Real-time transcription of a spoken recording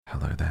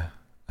there,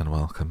 and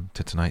welcome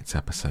to tonight's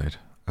episode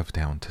of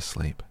Down to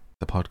Sleep,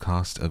 the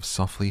podcast of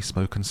softly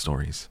spoken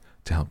stories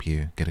to help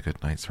you get a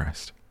good night's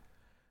rest.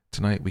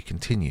 Tonight we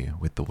continue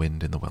with The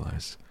Wind in the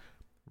Willows.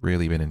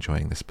 Really been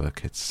enjoying this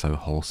book. It's so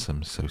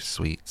wholesome, so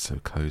sweet, so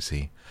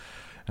cozy,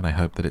 and I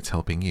hope that it's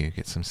helping you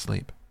get some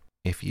sleep.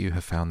 If you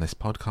have found this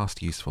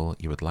podcast useful,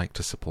 you would like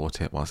to support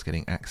it whilst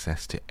getting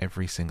access to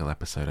every single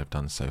episode I've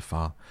done so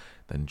far,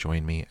 then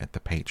join me at the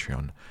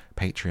Patreon,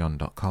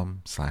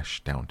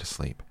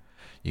 patreon.com/downtosleep.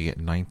 You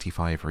get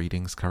 95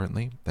 readings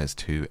currently. There's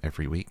 2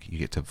 every week. You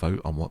get to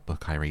vote on what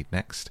book I read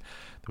next.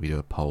 We do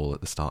a poll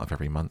at the start of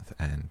every month,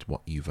 and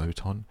what you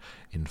vote on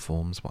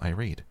informs what I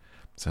read.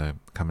 So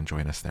come and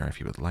join us there if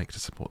you would like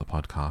to support the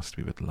podcast.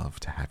 We would love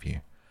to have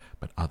you.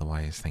 But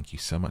otherwise, thank you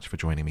so much for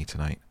joining me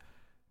tonight,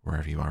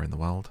 wherever you are in the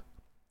world.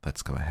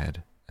 Let's go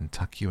ahead and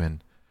tuck you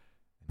in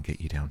and get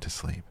you down to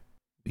sleep.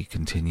 We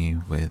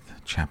continue with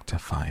Chapter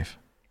 5.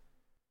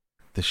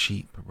 The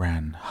sheep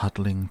ran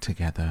huddling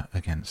together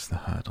against the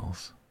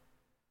hurdles,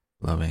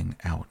 blowing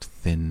out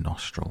thin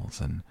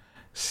nostrils and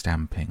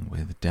stamping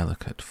with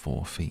delicate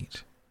 4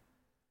 feet,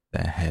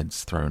 their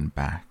heads thrown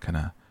back and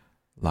a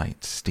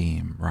light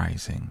steam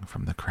rising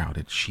from the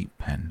crowded sheep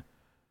pen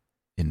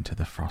into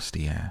the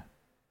frosty air.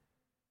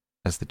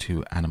 As the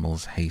 2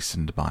 animals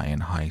hastened by in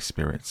high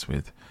spirits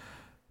with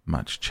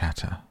much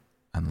chatter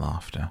and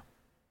laughter.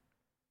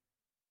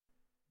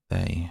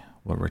 They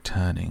were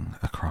returning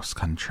across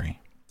country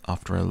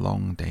after a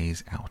long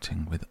day's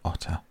outing with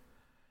Otter,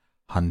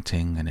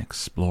 hunting and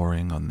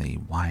exploring on the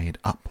wide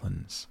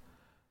uplands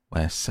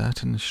where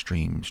certain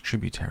streams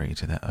tributary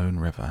to their own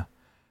river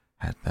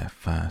had their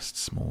first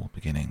small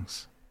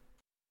beginnings.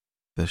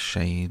 The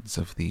shades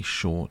of the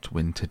short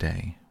winter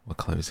day were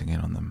closing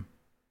in on them,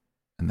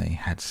 and they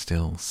had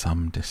still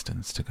some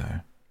distance to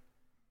go.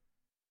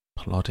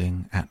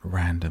 Plodding at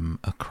random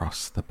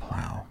across the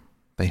plough,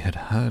 they had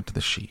heard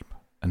the sheep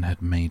and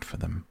had made for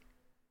them,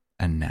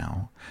 and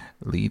now,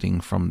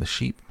 leading from the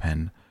sheep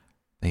pen,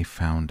 they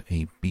found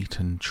a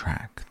beaten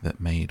track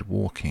that made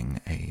walking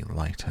a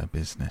lighter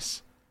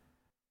business,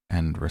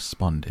 and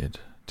responded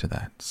to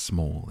that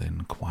small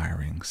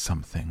inquiring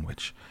something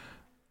which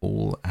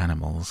all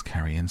animals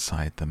carry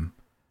inside them,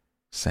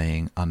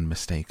 saying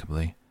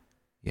unmistakably,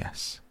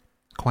 "Yes,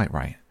 quite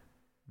right,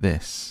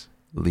 this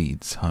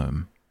leads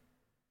home."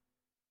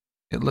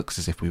 "It looks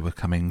as if we were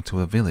coming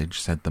to a village,"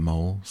 said the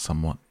mole,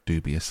 somewhat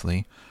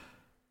dubiously,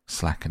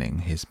 slackening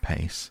his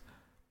pace.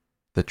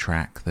 The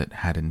track that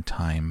had in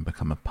time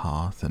become a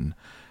path and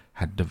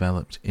had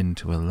developed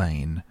into a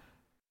lane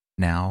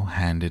now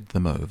handed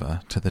them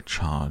over to the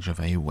charge of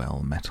a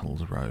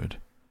well-metalled road.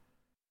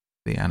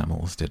 The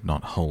animals did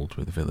not hold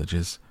with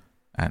villages,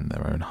 and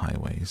their own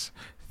highways,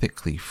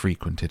 thickly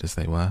frequented as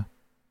they were,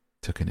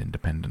 took an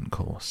independent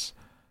course,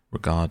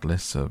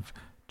 regardless of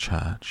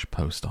church,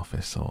 post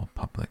office, or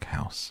public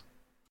house.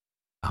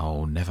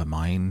 "Oh, never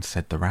mind,"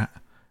 said the rat.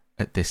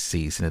 "At this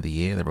season of the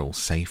year they're all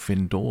safe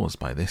indoors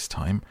by this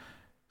time,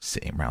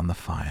 sitting round the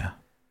fire.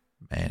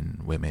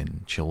 Men,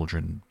 women,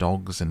 children,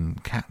 dogs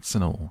and cats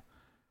and all.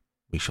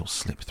 We shall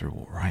slip through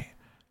all right,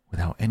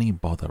 without any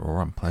bother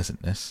or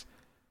unpleasantness,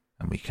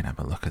 and we can have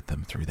a look at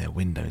them through their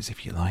windows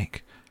if you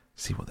like,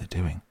 see what they're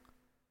doing."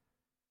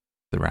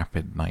 The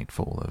rapid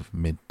nightfall of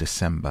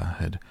mid-December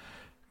had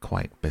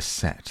quite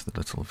beset the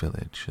little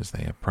village as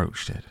they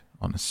approached it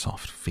on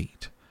soft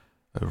feet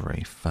over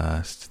a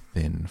first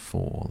thin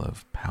fall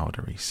of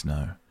powdery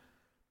snow.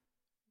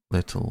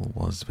 Little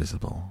was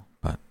visible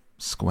but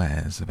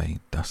squares of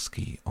a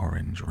dusky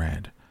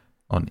orange-red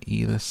on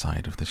either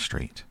side of the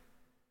street,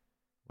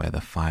 where the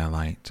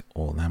firelight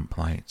or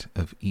lamplight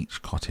of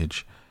each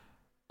cottage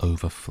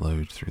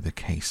overflowed through the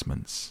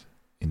casements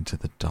into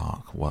the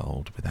dark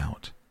world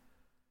without.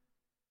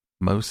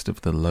 Most of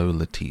the low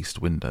latticed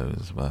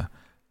windows were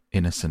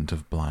innocent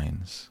of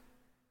blinds.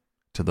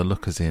 To the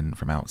lookers-in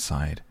from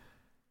outside,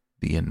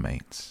 the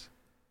inmates,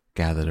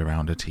 gathered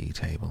around a tea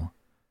table,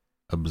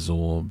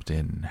 absorbed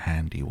in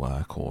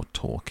handiwork or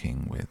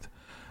talking with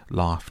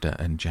laughter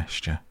and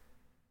gesture.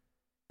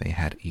 They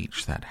had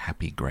each that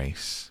happy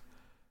grace,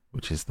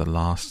 which is the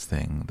last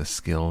thing the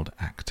skilled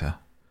actor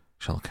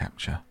shall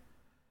capture,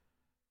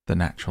 the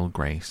natural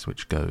grace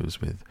which goes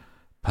with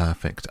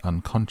perfect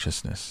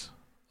unconsciousness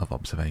of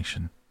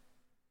observation.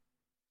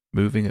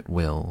 Moving at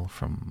will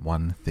from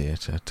one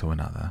theatre to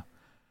another,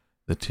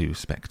 the 2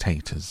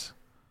 spectators,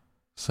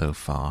 so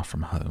far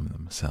from home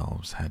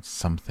themselves, had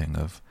something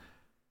of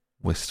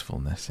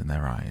wistfulness in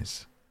their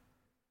eyes.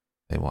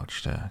 They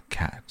watched a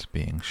cat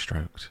being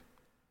stroked,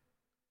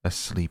 a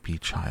sleepy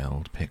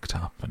child picked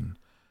up and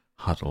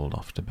huddled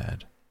off to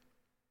bed,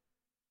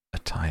 a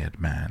tired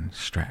man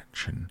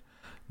stretch and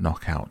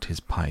knock out his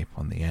pipe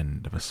on the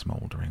end of a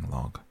smouldering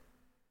log.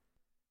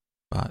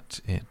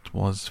 But it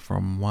was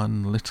from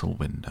one little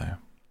window,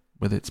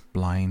 with its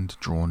blind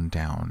drawn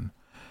down,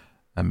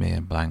 a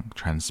mere blank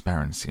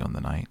transparency on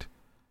the night,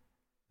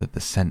 that the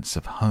sense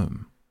of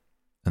home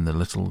and the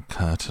little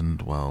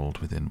curtained world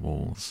within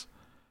walls,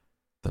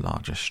 the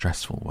larger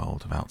stressful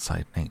world of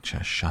outside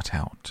nature shut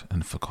out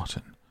and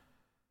forgotten,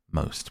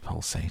 Most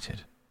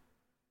pulsated.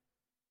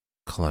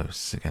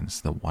 Close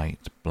against the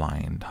white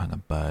blind hung a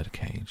bird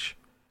cage,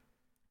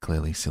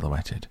 clearly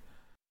silhouetted.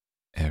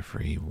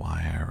 Every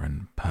wire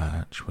and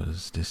perch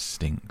was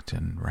distinct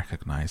and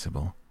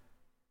recognizable,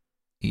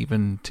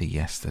 even to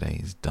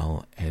yesterday's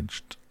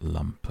dull-edged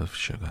lump of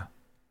sugar.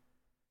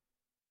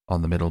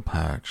 On the middle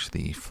perch,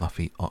 the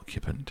fluffy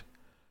occupant,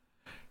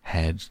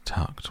 head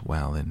tucked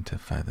well into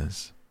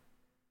feathers,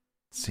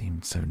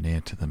 seemed so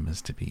near to them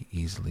as to be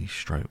easily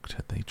stroked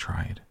had they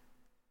tried.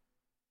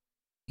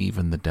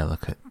 Even the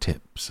delicate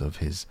tips of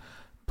his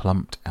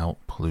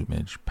plumped-out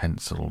plumage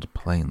penciled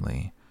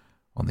plainly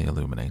on the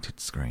illuminated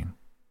screen.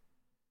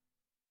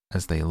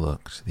 As they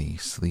looked, the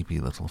sleepy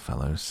little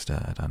fellow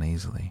stirred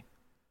uneasily,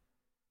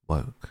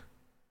 woke,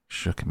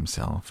 shook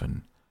himself,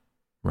 and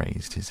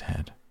raised his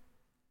head.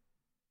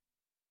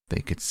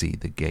 They could see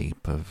the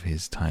gape of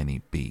his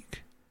tiny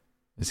beak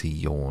as he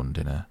yawned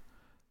in a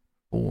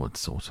bored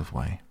sort of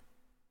way,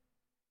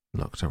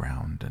 looked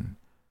around, and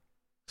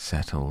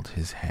settled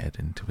his head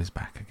into his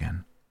back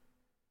again,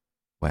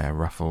 where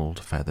ruffled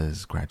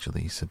feathers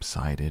gradually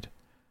subsided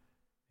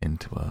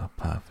into a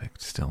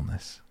perfect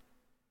stillness.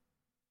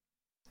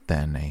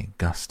 Then a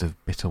gust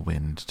of bitter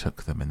wind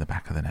took them in the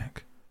back of the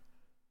neck,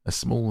 a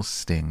small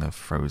sting of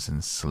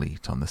frozen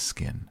sleet on the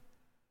skin.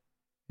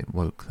 It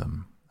woke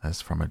them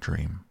as from a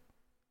dream,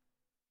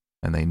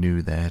 and they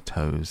knew their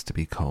toes to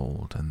be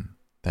cold and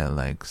their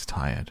legs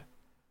tired,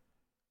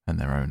 and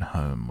their own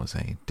home was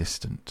a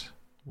distant,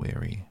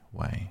 weary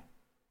way.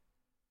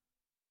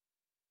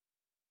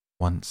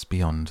 Once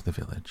beyond the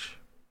village,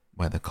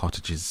 where the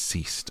cottages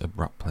ceased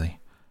abruptly,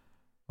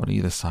 on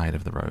either side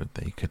of the road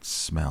they could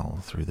smell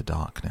through the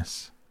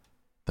darkness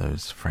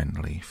those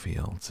friendly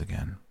fields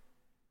again.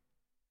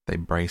 They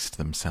braced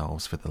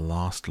themselves for the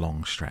last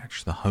long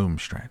stretch, the home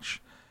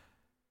stretch,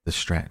 the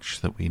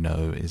stretch that we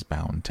know is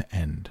bound to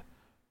end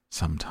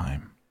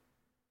sometime.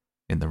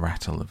 In the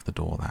rattle of the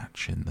door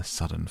latch, in the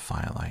sudden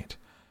firelight,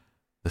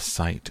 the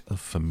sight of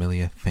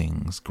familiar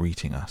things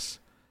greeting us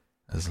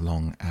as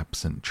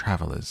long-absent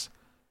travellers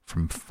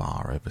from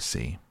far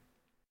oversea.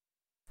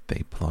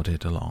 They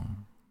plodded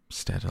along,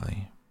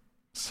 steadily,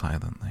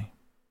 silently,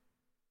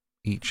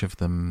 each of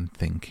them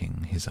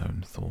thinking his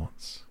own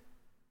thoughts.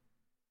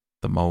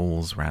 The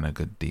moles ran a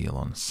good deal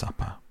on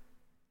supper,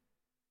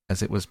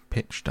 as it was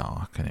pitch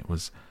dark and it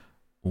was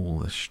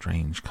all a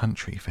strange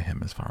country for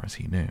him as far as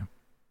he knew.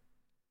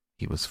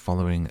 He was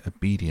following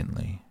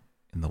obediently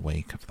in the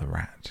wake of the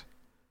rat,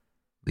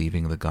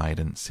 leaving the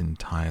guidance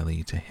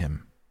entirely to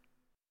him.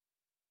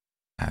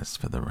 As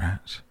for the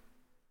rat,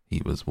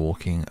 he was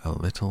walking a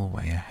little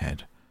way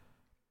ahead,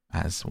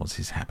 as was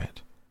his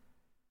habit,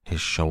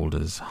 his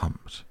shoulders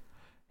humped,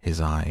 his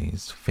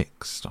eyes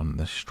fixed on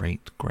the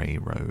straight grey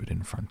road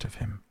in front of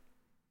him.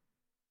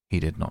 He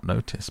did not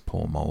notice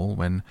poor Mole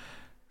when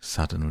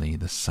suddenly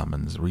the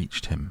summons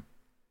reached him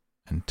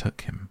and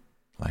took him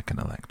like an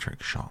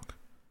electric shock.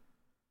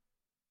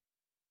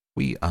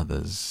 We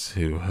others,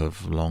 who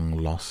have long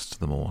lost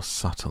the more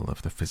subtle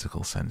of the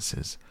physical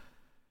senses,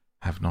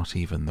 have not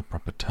even the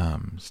proper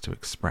terms to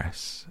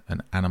express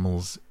an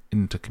animal's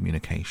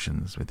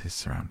intercommunications with his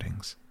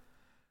surroundings,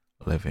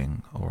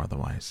 living or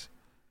otherwise.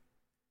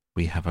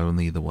 We have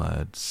only the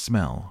word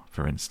smell,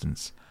 for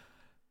instance,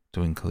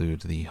 to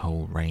include the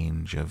whole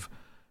range of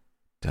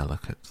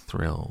delicate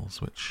thrills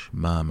which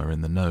murmur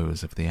in the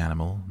nose of the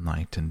animal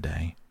night and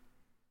day,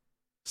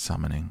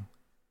 summoning,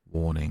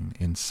 warning,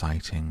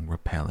 inciting,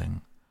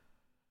 repelling.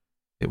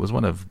 It was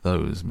one of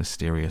those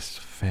mysterious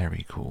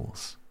fairy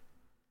calls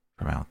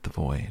from out the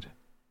void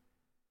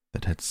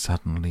that had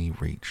suddenly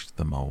reached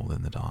the mole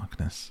in the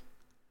darkness,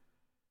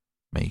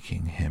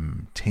 making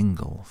him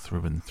tingle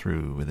through and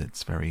through with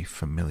its very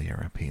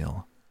familiar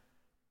appeal,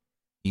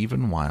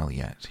 even while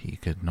yet he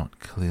could not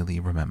clearly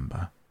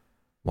remember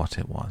what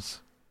it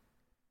was.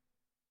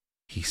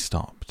 He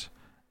stopped,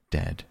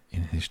 dead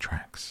in his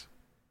tracks,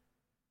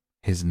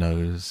 his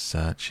nose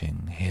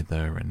searching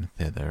hither and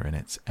thither in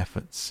its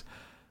efforts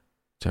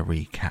to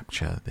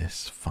recapture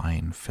this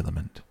fine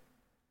filament,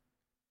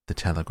 the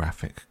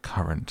telegraphic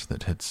current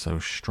that had so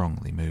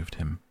strongly moved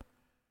him.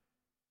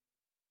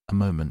 A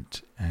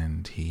moment,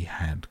 and he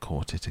had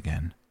caught it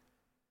again,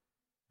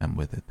 and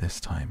with it this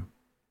time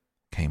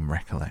came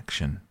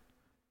recollection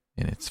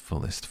in its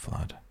fullest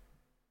flood.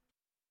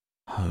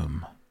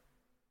 Home.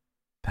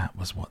 That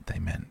was what they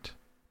meant.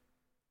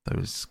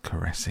 Those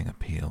caressing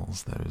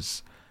appeals,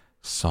 those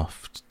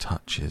soft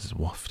touches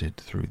wafted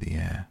through the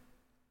air,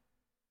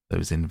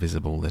 those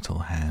invisible little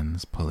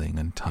hands pulling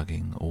and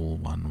tugging all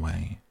one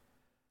way.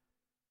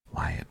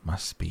 Why, it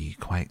must be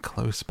quite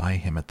close by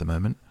him at the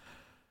moment.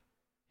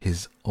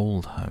 His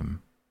old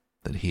home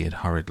that he had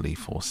hurriedly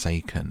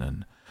forsaken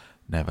and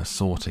never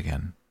sought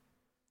again,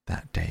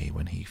 that day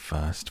when he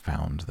first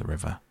found the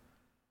river.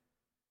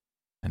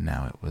 And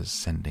now it was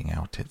sending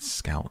out its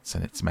scouts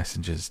and its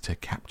messengers to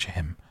capture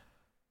him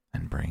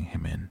and bring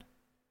him in.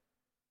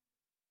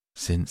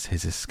 Since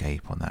his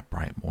escape on that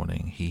bright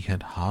morning, he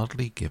had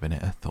hardly given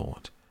it a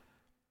thought.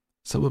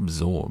 So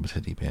absorbed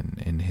had he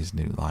been in his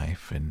new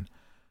life, in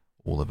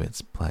all of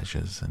its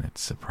pleasures and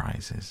its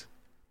surprises,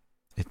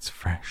 its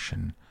fresh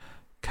and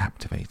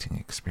captivating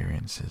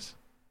experiences.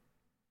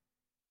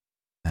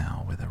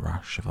 Now, with a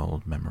rush of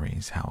old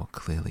memories, how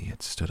clearly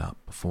it stood up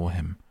before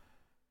him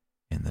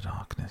in the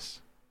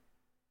darkness.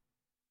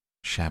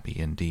 Shabby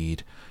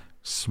indeed,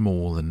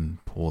 small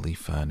and poorly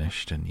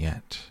furnished, and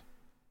yet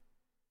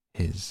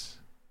his.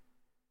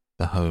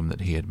 The home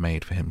that he had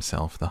made for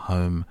himself, the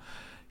home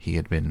he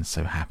had been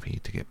so happy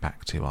to get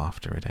back to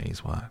after a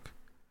day's work.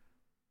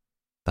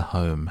 The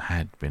home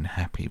had been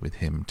happy with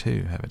him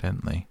too,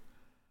 evidently,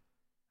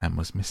 and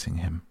was missing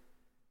him.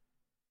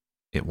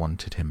 It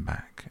wanted him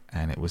back,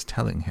 and it was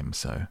telling him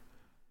so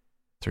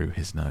through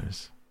his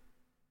nose.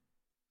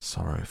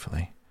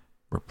 Sorrowfully,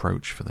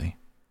 reproachfully,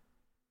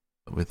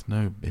 but with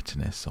no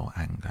bitterness or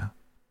anger,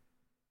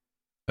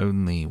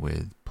 only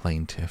with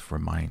plaintive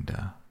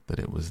reminder that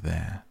it was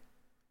there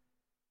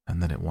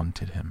and that it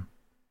wanted him.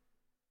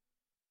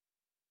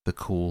 The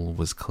call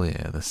was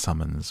clear, the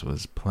summons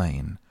was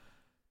plain.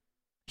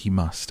 He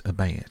must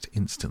obey it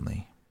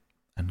instantly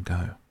and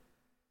go.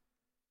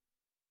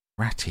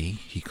 "Ratty,"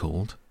 he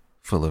called,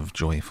 full of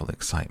joyful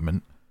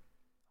excitement.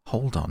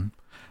 "Hold on.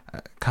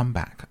 Come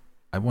back.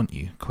 I want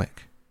you,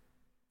 quick."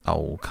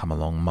 "Oh, come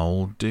along,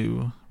 Mole,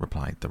 do,"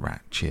 replied the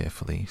rat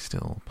cheerfully,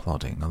 still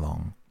plodding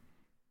along.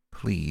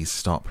 "Please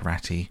stop,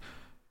 Ratty,"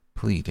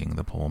 pleading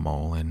the poor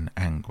mole in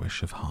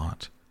anguish of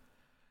heart.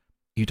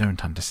 "You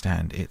don't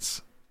understand.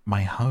 It's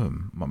my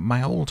home,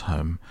 my old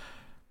home.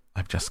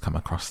 I've just come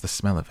across the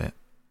smell of it.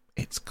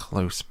 It's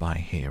close by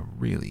here,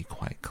 really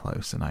quite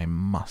close, and I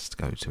must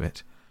go to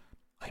it.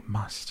 I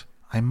must.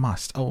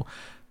 Oh,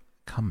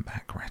 come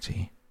back,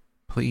 Ratty.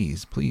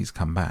 Please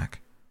come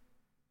back."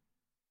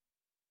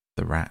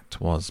 The rat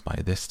was by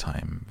this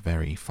time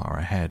very far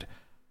ahead,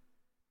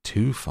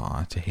 too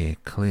far to hear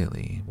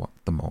clearly what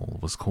the mole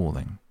was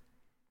calling,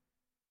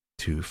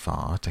 too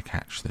far to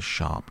catch the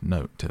sharp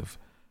note of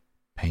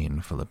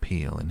painful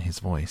appeal in his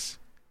voice.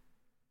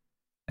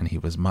 And he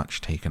was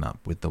much taken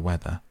up with the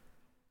weather,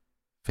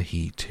 for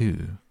he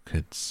too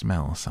could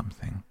smell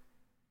something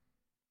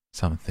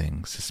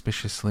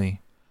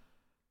suspiciously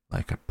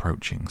like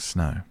approaching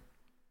snow.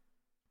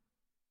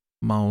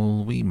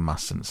 "Mole, we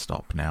mustn't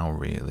stop now,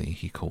 really,"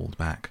 he called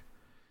back.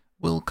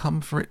 "We'll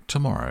come for it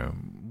tomorrow,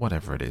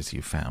 whatever it is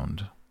you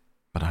found.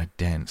 But I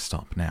daren't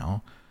stop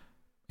now.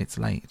 It's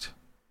late,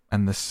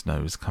 and the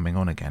snow's coming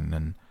on again,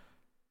 and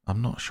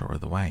I'm not sure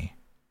of the way.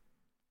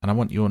 And I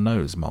want your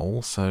nose,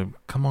 Mole, so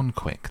come on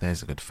quick,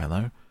 there's a good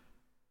fellow."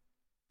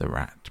 The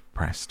rat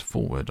pressed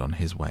forward on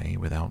his way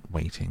without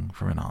waiting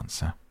for an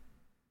answer.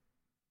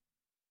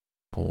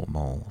 Poor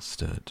Mole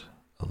stood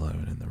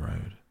alone in the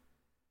road.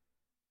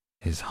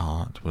 His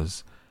heart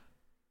was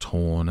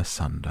torn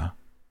asunder.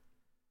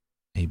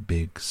 A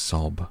big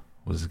sob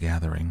was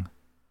gathering,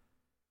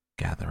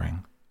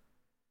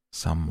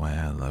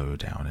 somewhere low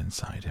down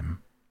inside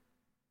him,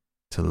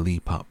 to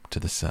leap up to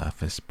the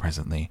surface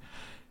presently,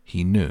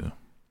 he knew,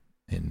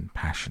 in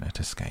passionate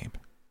escape.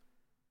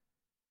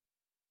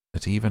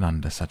 But even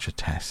under such a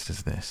test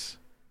as this,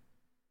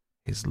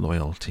 his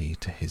loyalty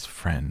to his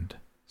friend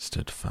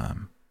stood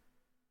firm.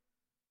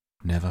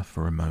 Never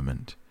for a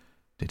moment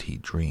did he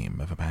dream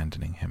of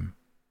abandoning him.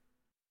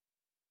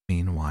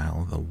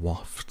 Meanwhile, the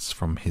wafts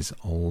from his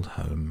old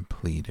home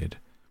pleaded,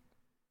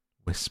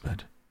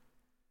 whispered,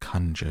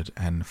 conjured,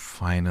 and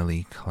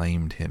finally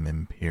claimed him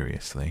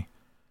imperiously.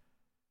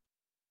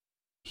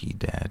 He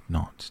dared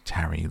not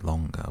tarry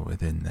longer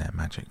within their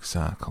magic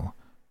circle.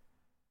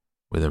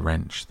 With a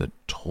wrench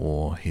that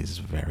tore his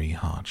very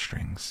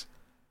heartstrings,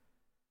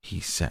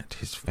 he set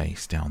his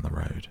face down the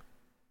road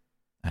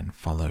and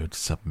followed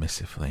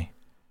submissively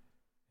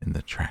in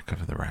the track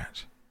of the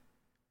rat,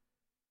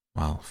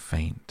 while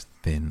faint,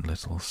 thin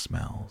little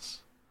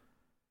smells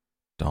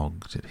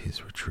dogged at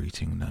his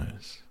retreating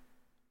nose,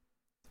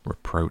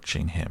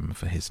 reproaching him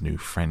for his new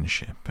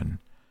friendship and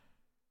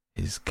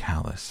his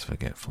callous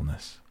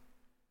forgetfulness.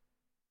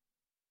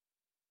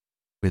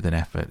 With an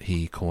effort,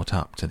 he caught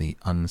up to the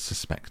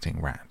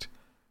unsuspecting rat,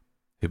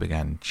 who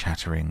began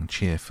chattering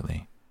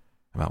cheerfully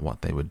about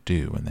what they would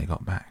do when they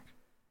got back.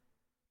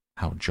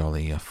 How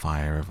jolly a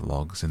fire of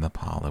logs in the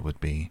parlour would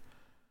be,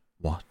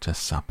 what a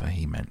supper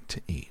he meant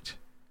to eat.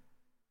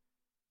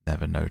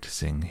 Never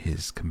noticing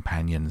his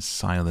companion's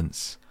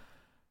silence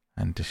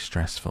and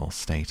distressful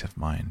state of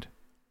mind.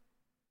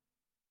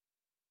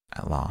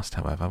 At last,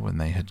 however, when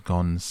they had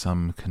gone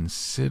some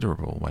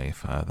considerable way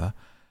further,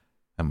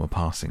 and were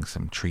passing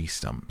some tree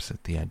stumps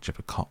at the edge of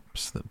a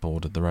copse that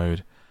bordered the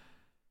road,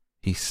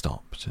 he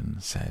stopped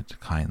and said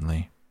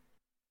kindly,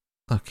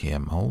 "Look here,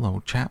 Mole,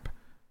 old chap.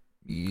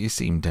 You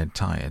seem dead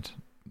tired.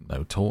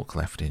 No talk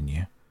left in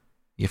you.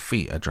 Your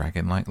feet are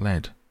dragging like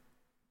lead.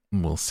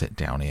 We'll sit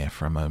down here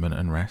for a moment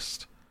and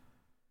rest.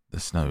 The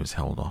snow's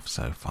held off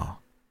so far.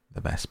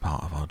 The best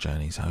part of our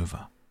journey's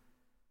over."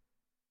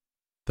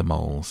 The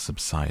mole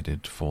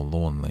subsided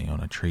forlornly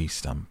on a tree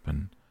stump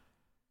and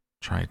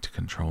tried to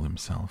control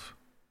himself.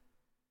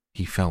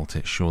 He felt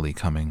it surely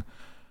coming.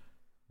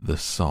 The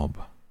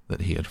sob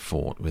that he had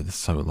fought with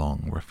so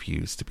long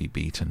refused to be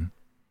beaten.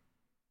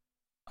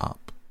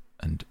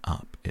 and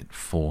up it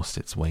forced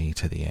its way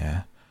to the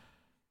air,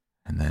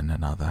 and then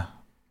another,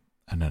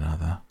 and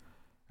another,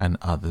 and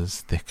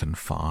others thick and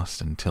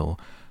fast, until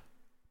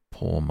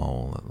poor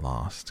Mole at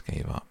last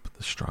gave up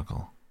the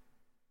struggle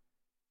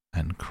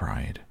and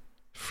cried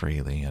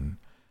freely and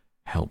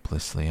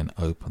helplessly and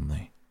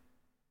openly,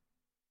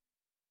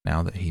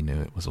 now that he knew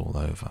it was all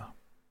over,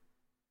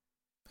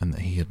 and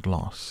that he had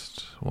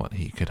lost what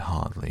he could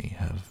hardly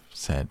have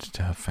said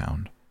to have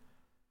found.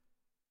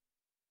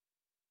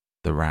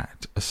 The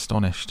rat,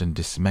 astonished and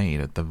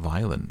dismayed at the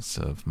violence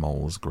of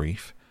Mole's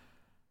grief,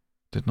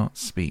 did not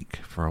speak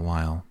for a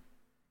while.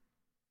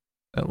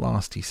 At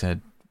last he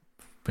said,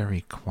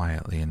 very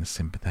quietly and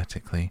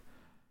sympathetically,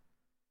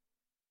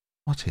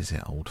 "What is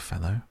it, old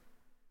fellow?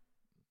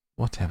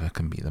 Whatever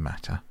can be the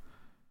matter?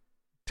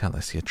 Tell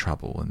us your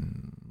trouble,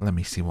 and let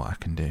me see what I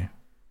can do."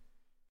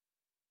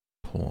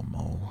 Poor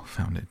Mole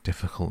found it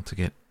difficult to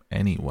get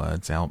any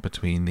words out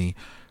between the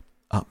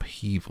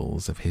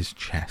upheavals of his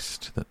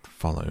chest that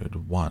followed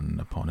one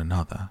upon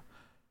another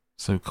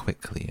so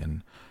quickly,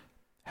 and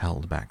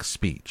held back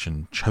speech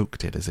and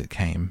choked it as it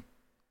came.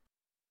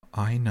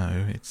 "I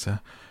know it's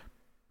a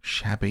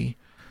shabby,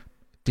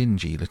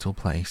 dingy little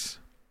place,"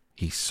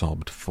 he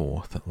sobbed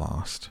forth at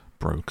last,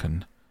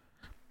 broken.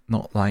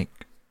 "Not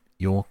like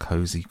your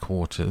cosy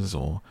quarters,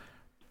 or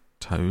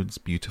Toad's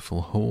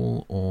beautiful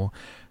hall, or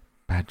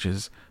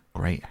Badger's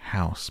great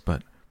house,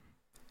 but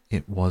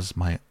it was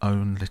my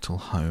own little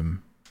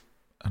home,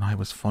 and I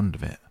was fond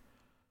of it.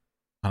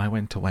 And I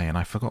went away, and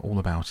I forgot all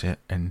about it,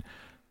 and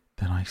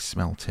then I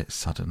smelt it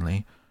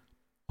suddenly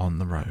on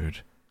the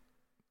road.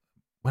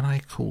 When I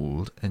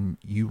called, and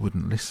you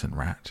wouldn't listen,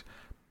 Rat,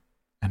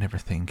 and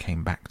everything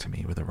came back to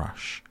me with a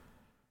rush,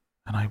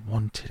 and I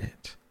wanted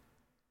it.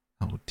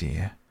 Oh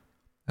dear.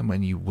 And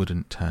when you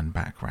wouldn't turn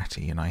back,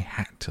 Ratty, and I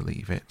had to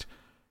leave it,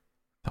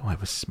 though I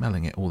was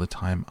smelling it all the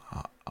time,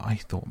 I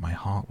thought my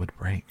heart would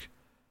break.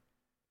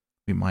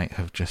 We might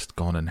have just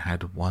gone and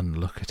had one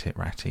look at it,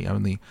 Ratty,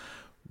 only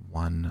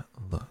one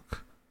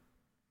look.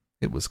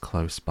 It was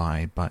close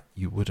by, but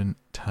you wouldn't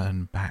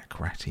turn back,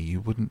 Ratty,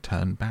 you wouldn't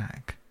turn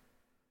back."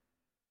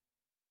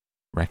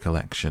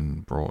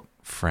 Recollection brought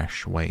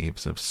fresh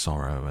waves of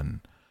sorrow,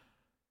 and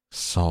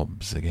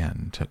sobs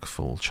again took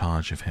full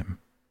charge of him,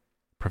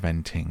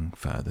 preventing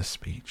further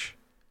speech.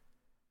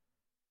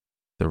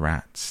 The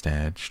rat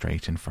stared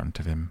straight in front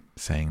of him,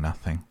 saying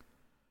nothing,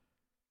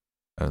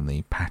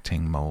 only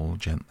patting Mole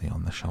gently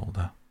on the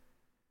shoulder.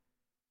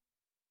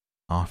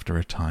 After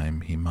a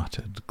time he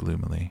muttered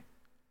gloomily,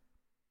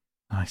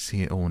 "I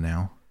see it all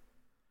now.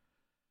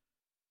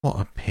 What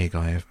a pig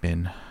I have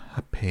been.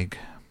 A pig.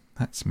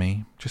 That's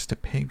me. Just a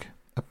pig.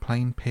 A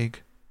plain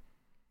pig."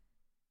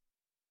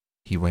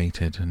 He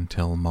waited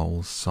until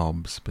Mole's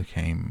sobs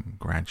became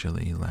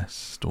gradually less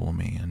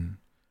stormy and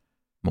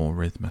more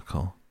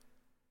rhythmical.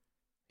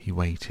 He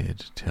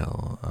waited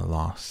till at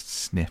last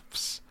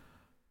sniffs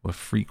were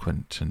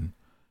frequent and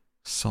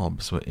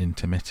sobs were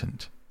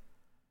intermittent.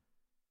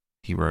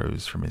 He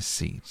rose from his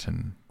seat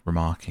and,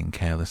 remarking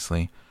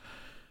carelessly,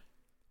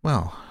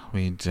 "Well,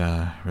 we'd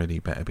really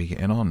better be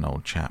getting on,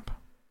 old chap,"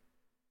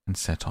 and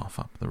set off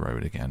up the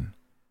road again,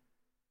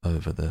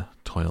 over the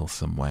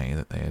toilsome way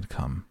that they had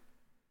come.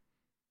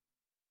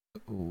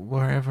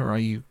 "Wherever are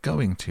you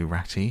going to,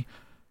 Ratty?"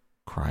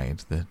 cried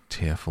the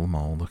tearful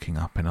Mole, looking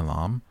up in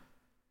alarm.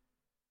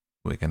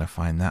 "We're going to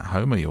find that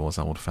home of yours,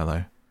 old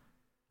fellow,"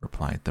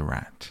 replied the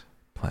rat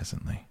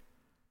pleasantly.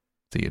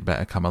 "So you'd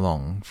better come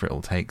along, for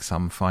it'll take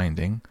some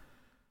finding,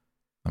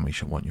 and we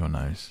shall want your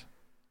nose."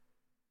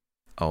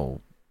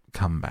 "Oh,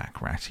 come back,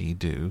 Ratty,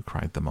 do,"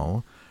 cried the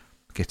Mole,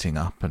 getting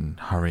up and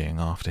hurrying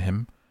after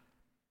him.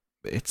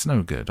 "It's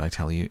no good, I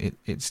tell you.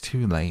 It's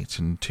too late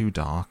and too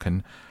dark,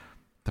 and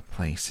the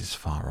place is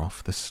far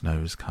off. The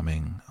snow's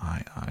coming.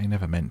 I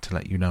never meant to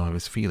let you know I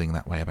was feeling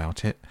that way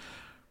about it.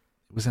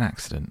 It was an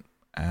accident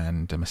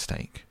and a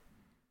mistake.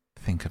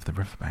 Think of the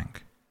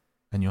riverbank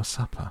and your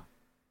supper."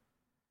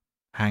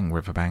 "Hang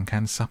riverbank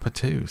and supper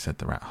too," said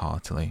the rat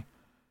heartily.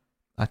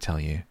 "I tell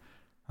you,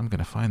 I'm going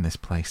to find this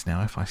place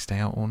now if I stay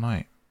out all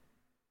night.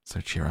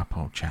 So cheer up,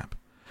 old chap,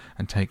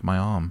 and take my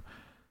arm.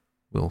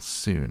 We'll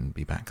soon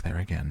be back there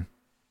again."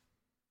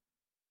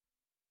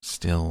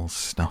 Still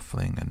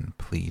snuffling and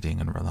pleading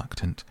and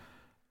reluctant,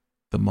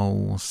 the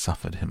Mole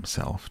suffered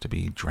himself to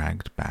be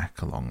dragged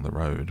back along the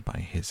road by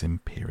his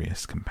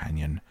imperious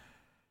companion,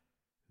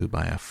 who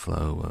by a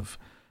flow of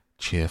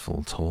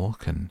cheerful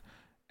talk and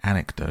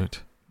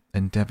anecdote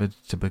endeavoured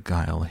to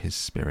beguile his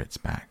spirits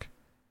back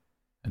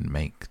and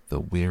make the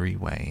weary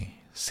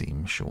way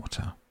seem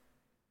shorter.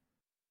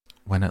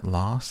 When at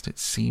last it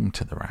seemed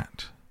to the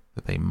rat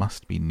that they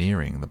must be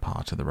nearing the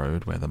part of the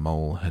road where the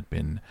Mole had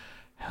been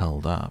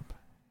held up,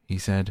 he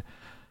said,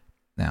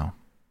 "Now,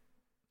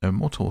 no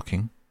more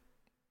talking.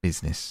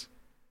 Business.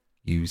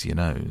 Use your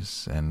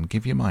nose and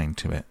give your mind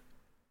to it."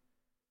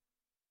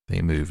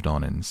 They moved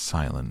on in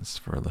silence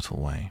for a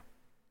little way.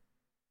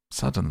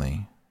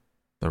 Suddenly,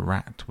 the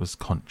rat was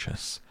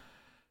conscious,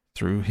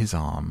 through his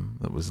arm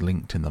that was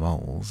linked in the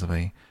Mole's, of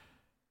a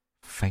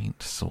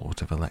faint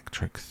sort of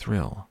electric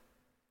thrill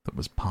that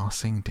was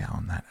passing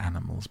down that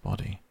animal's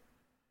body.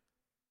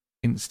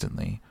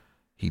 Instantly,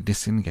 he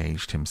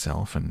disengaged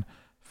himself and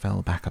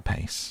fell back a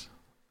pace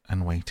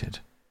and waited.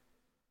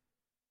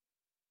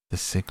 The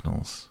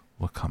signals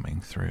were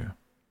coming through.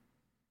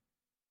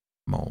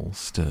 Mole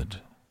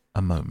stood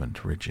a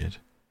moment rigid.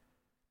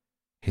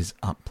 His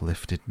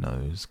uplifted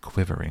nose,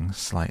 quivering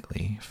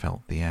slightly,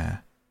 felt the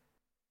air.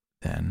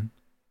 Then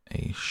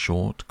a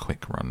short,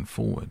 quick run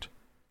forward.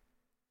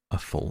 A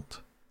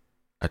fault,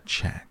 a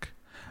check,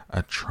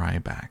 a try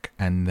back,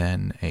 and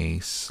then a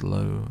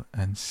slow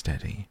and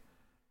steady,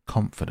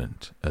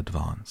 confident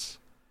advance.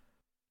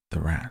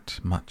 The rat,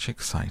 much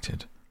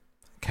excited,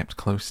 kept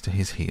close to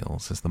his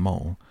heels as the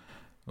mole,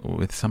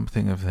 with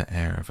something of the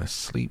air of a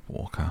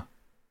sleepwalker,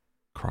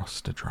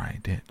 crossed a dry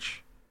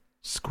ditch,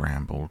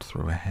 scrambled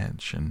through a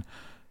hedge, and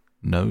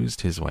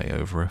nosed his way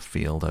over a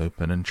field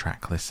open and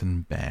trackless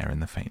and bare in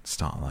the faint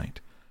starlight.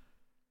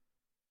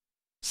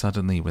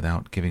 Suddenly,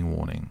 without giving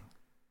warning,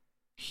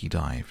 he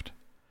dived,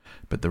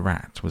 but the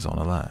rat was on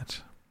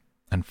alert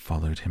and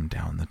followed him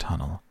down the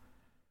tunnel,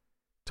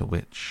 to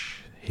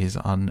which his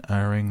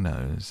unerring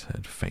nose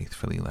had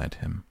faithfully led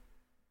him.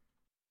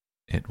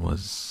 It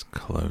was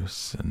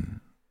close and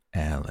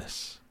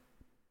airless.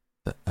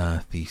 The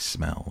earthy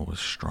smell was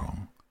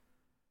strong.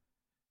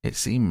 It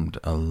seemed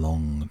a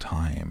long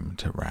time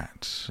to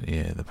Rat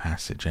ere the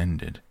passage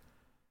ended,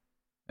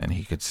 and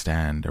he could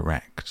stand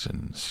erect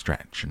and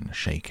stretch and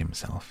shake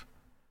himself.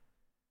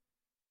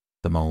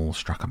 The mole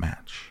struck a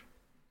match,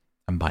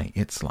 and by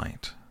its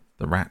light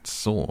the rat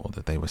saw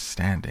that they were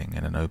standing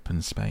in an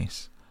open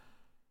space,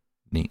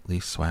 neatly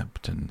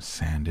swept and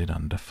sanded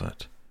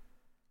underfoot.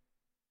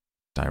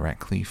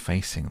 Directly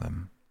facing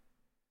them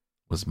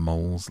was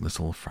Mole's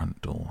little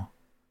front door,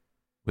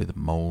 with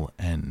Mole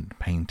End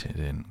painted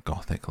in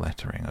Gothic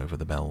lettering over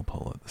the bell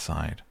pull at the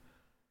side.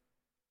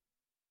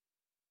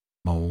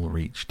 Mole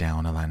reached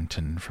down a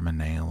lantern from a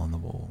nail on the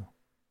wall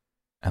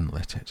and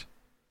lit it.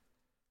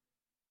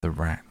 The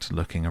rat,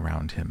 looking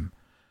around him,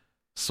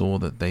 saw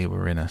that they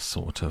were in a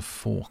sort of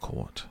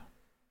forecourt.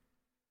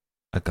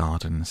 A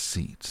garden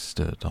seat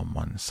stood on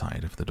one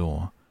side of the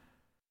door,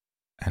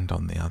 and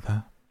on the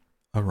other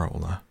a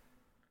roller,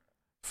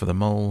 for the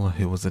mole,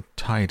 who was a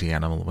tidy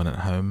animal when at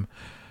home,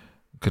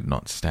 could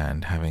not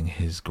stand having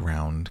his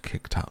ground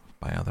kicked up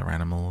by other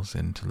animals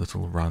into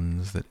little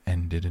runs that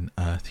ended in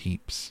earth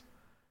heaps.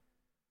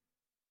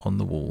 On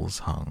the walls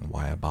hung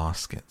wire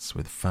baskets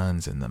with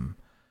ferns in them,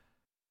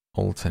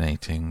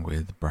 alternating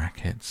with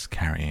brackets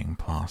carrying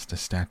plaster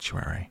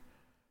statuary.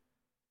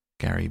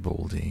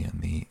 Garibaldi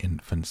and the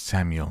infant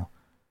Samuel,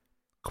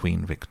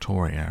 Queen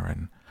Victoria,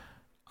 and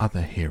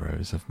other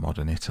heroes of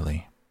modern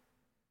Italy.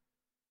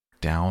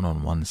 Down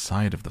on one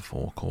side of the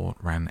forecourt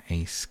ran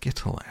a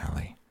skittle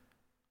alley,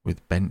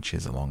 with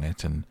benches along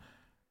it and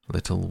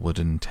little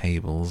wooden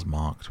tables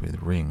marked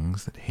with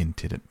rings that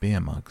hinted at beer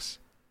mugs.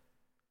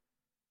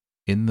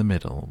 In the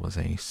middle was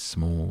a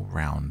small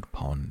round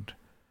pond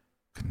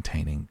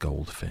containing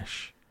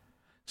goldfish,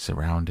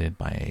 surrounded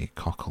by a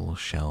cockle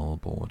shell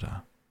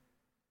border.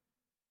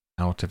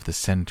 Out of the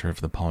centre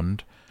of the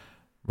pond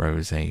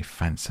rose a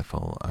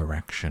fanciful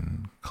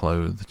erection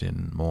clothed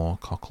in more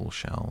cockle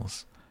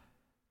shells,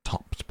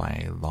 topped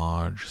by a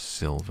large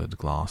silvered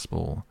glass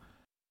ball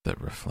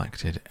that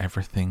reflected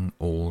everything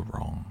all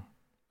wrong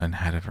and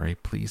had a very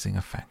pleasing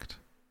effect.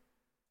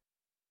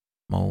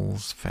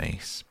 Mole's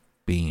face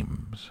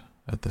beamed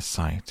at the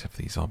sight of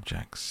these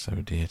objects so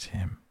dear to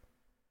him.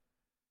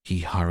 He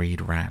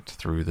hurried Rat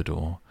through the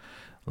door,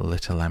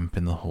 lit a lamp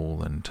in the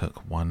hall, and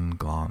took one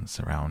glance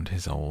around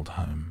his old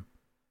home.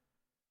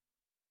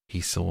 He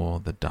saw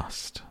the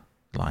dust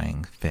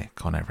lying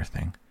thick on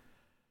everything,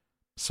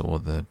 saw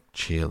the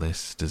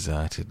cheerless,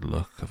 deserted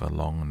look of a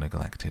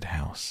long-neglected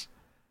house,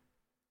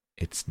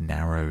 its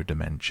narrow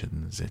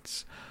dimensions,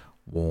 its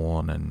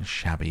worn and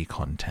shabby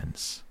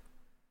contents,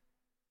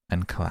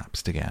 and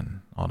collapsed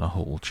again on a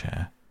hall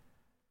chair,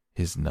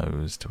 his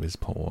nose to his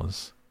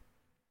paws.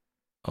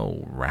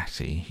 "Oh,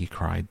 Ratty," he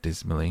cried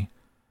dismally,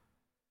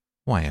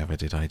 "why ever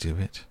did I do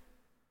it?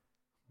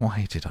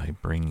 Why did I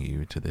bring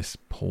you to this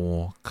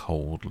poor,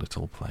 cold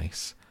little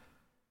place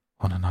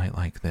on a night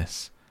like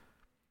this,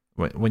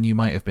 when you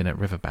might have been at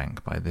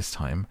Riverbank by this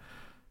time,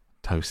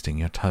 toasting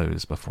your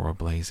toes before a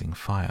blazing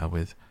fire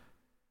with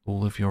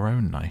all of your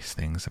own nice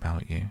things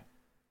about you?"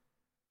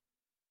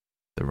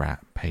 The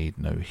rat paid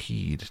no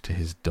heed to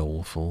his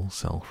doleful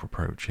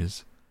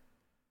self-reproaches.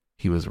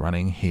 He was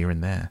running here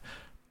and there,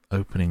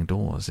 opening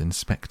doors,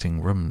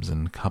 inspecting rooms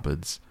and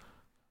cupboards,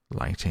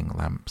 lighting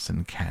lamps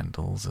and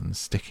candles and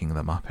sticking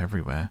them up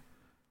everywhere.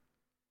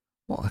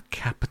 "What a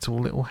capital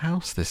little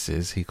house this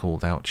is," he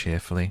called out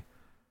cheerfully.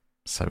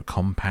 "So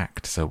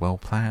compact, so well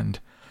planned.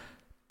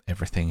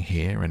 Everything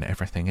here and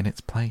everything in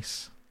its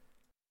place.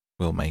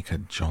 We'll make a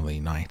jolly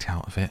night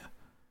out of it.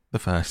 The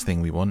first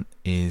thing we want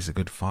is a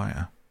good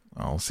fire.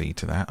 I'll see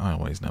to that. I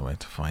always know where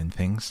to find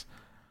things.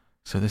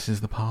 So this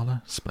is the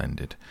parlour?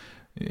 Splendid.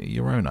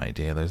 Your own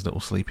idea, those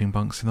little sleeping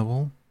bunks in the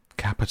wall?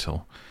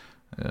 Capital.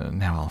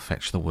 Now I'll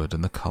fetch the wood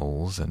and the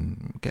coals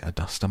and get a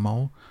duster,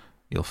 Mole.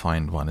 You'll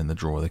find one in the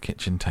drawer of the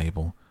kitchen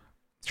table.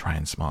 Try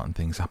and smarten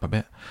things up a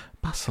bit.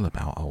 Bustle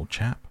about, old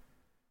chap."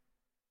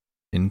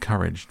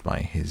 Encouraged by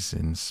his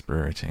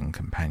inspiriting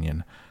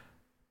companion,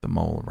 the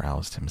mole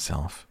roused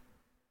himself,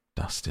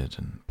 dusted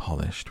and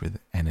polished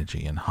with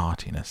energy and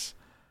heartiness,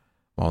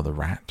 while the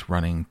rat,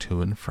 running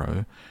to and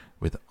fro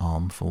with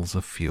armfuls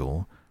of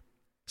fuel,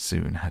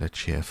 soon had a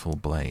cheerful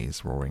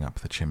blaze roaring up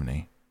the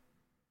chimney.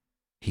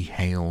 He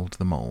hailed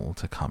the mole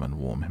to come and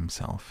warm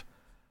himself,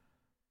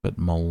 but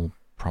Mole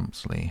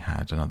promptly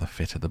had another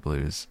fit of the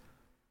blues,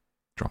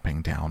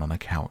 dropping down on a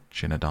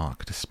couch in a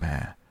dark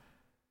despair,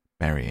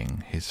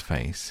 burying his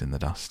face in the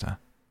duster.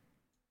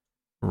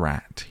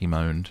 "Rat," he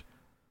moaned,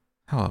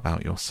 "how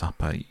about your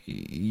supper,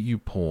 you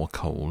poor,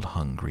 cold,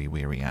 hungry,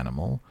 weary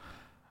animal?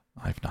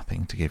 I've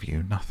nothing to give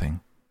you,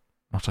 nothing,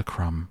 not a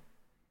crumb."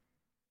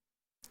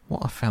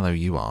 "What a fellow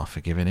you are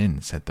for giving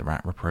in," said the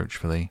rat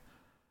reproachfully.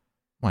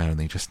 "Why,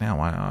 only just now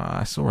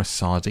I saw a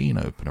sardine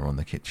opener on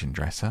the kitchen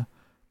dresser.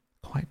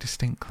 Quite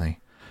distinctly.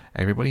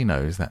 Everybody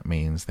knows that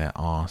means there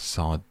are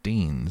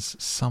sardines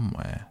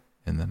somewhere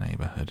in the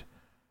neighbourhood.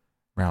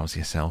 Rouse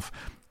yourself.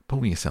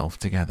 Pull yourself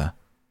together.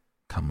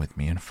 Come with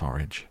me and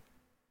forage."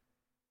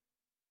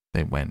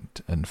 They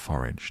went and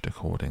foraged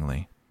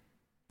accordingly,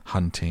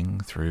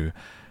 hunting through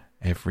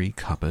every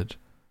cupboard,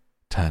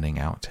 turning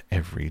out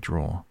every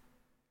drawer.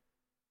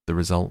 The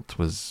result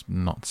was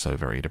not so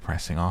very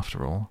depressing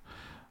after all.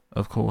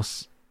 Of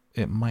course,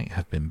 it might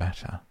have been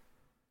better.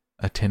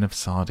 A tin of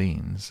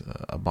sardines,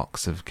 a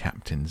box of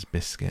Captain's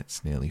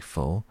biscuits nearly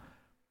full,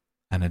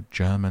 and a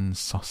German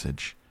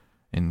sausage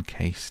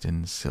encased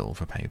in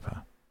silver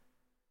paper.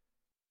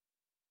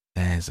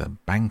 "There's a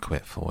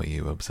banquet for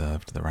you,"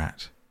 observed the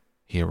rat.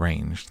 He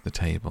arranged the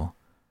table.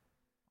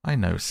 "I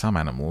know some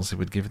animals who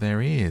would give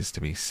their ears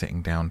to be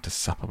sitting down to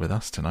supper with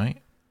us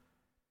tonight."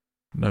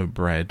 "No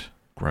bread,"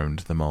 groaned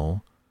the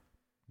mole.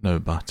 "No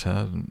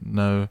butter,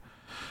 no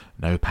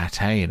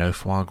pâté, no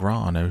foie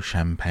gras, no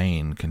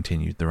champagne,"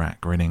 continued the rat,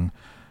 grinning.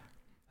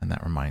 "And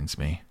that reminds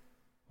me,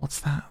 what's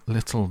that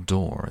little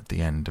door at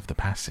the end of the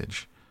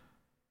passage?"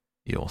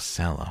 "Your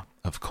cellar,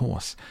 of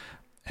course.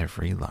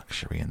 Every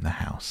luxury in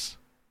the house.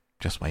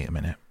 Just wait a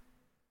minute."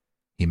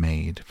 He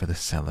made for the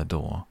cellar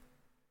door,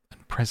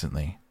 and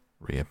presently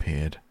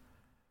reappeared,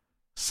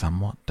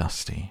 somewhat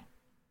dusty,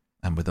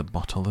 and with a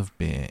bottle of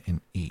beer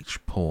in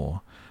each paw,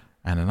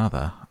 and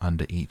another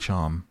under each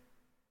arm.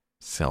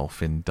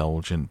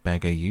 "Self-indulgent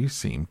beggar you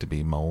seem to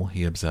be, Mole,"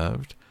 he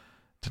observed.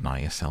 "Deny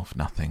yourself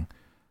nothing.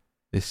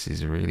 This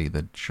is really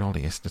the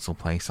jolliest little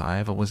place I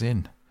ever was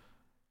in.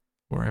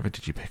 Wherever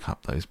did you pick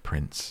up those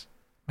prints?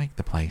 Make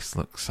the place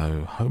look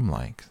so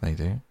homelike, they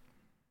do.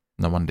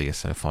 No wonder you're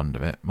so fond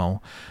of it,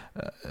 Mole.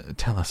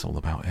 Tell us all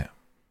about it.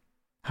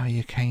 How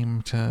you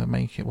came to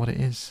make it what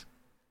it is."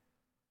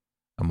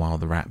 And while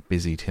the rat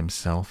busied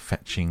himself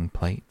fetching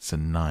plates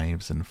and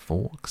knives and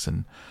forks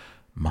and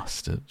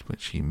mustard,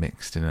 which he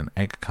mixed in an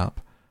egg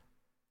cup,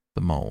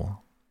 the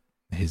mole,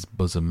 his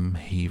bosom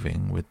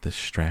heaving with the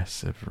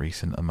stress of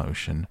recent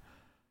emotion,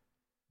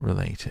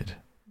 related,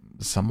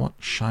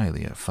 somewhat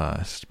shyly at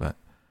first, but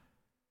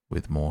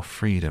with more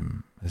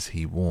freedom as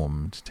he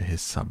warmed to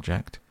his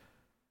subject,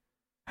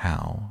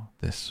 how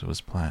this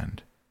was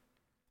planned,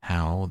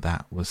 how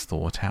that was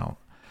thought out,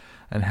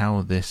 and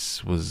how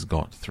this was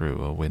got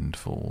through a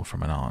windfall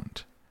from an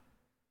aunt,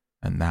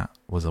 and that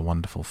was a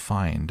wonderful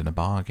find and a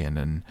bargain,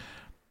 and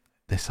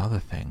this other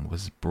thing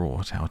was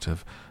brought out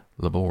of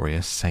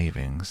laborious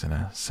savings and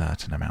a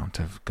certain amount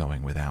of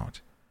going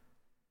without.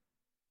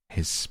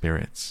 His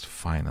spirits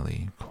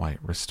finally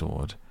quite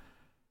restored,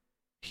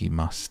 he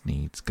must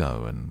needs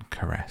go and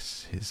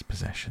caress his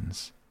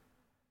possessions,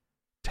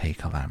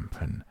 take a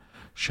lamp and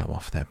show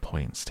off their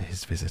points to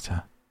his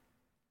visitor.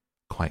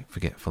 Quite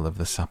forgetful of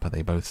the supper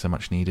they both so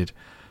much needed,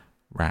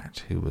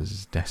 Rat, who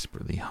was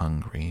desperately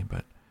hungry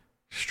but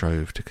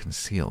strove to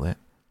conceal it,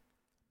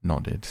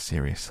 nodded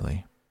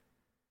seriously,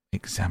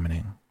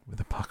 examining with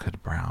a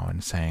puckered brow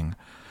and saying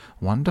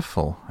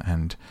 "wonderful"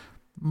 and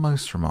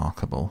 "most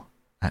remarkable"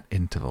 at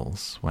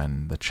intervals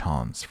when the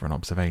chance for an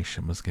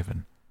observation was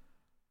given.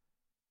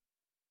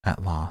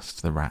 At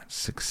last the rat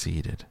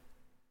succeeded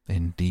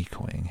in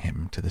decoying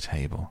him to the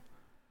table,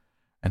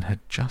 and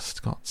had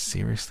just got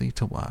seriously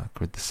to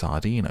work with the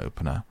sardine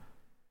opener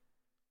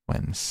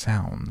when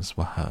sounds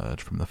were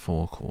heard from the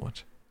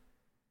forecourt.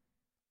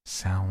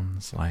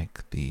 Sounds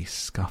like the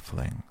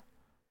scuffling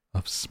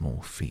of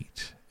small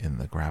feet in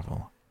the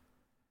gravel,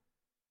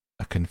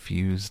 a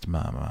confused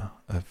murmur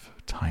of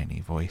tiny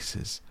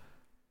voices,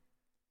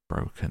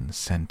 broken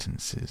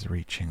sentences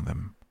reaching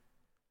them.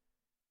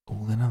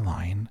 "All in a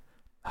line.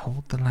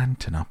 Hold the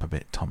lantern up a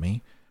bit,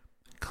 Tommy.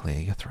 Clear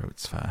your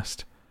throats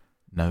first.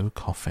 No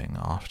coughing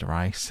after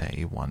I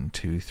say 1,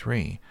 2,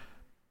 3.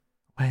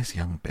 Where's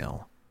young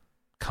Bill?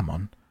 Come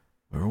on,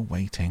 we're all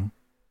waiting."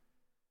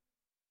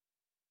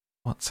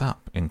 "What's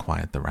up?"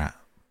 inquired the rat,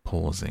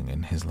 pausing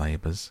in his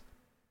labours.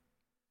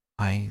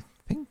 "I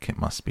think it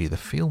must be the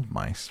field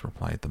mice,"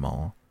 replied the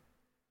mole,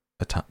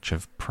 a touch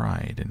of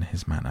pride in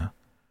his manner.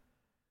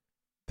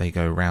 They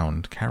go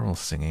round carol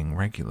singing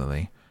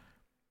regularly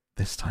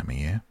this time of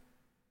year.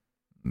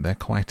 They're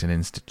quite an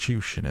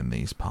institution in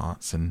these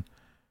parts, and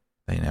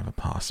they never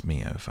pass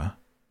me over.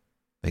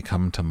 They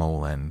come to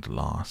Mole End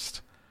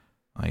last.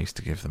 I used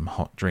to give them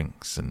hot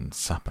drinks and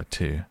supper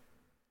too,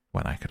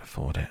 when I could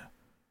afford it.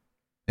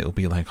 It'll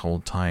be like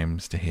old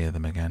times to hear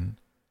them again.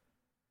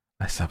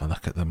 Let's have a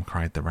look at them,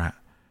 cried the rat,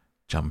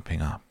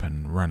 jumping up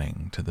and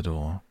running to the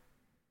door.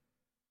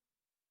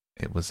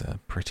 It was a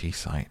pretty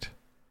sight,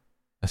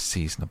 a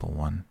seasonable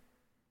one.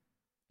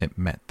 It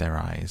met their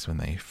eyes when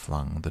they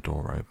flung the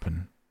door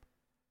open.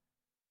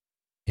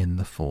 In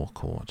the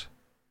forecourt,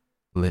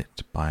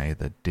 lit by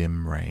the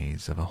dim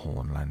rays of a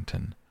horn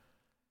lantern,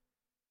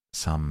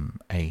 some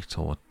 8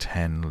 or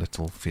 10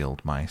 little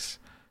field mice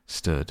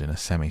stood in a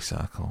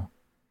semicircle,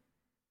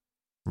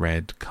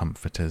 red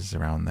comforters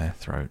around their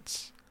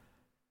throats,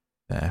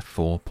 their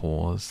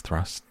forepaws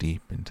thrust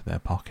deep into their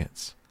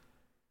pockets,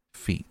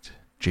 feet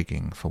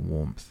jigging for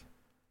warmth.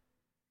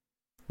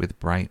 With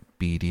bright,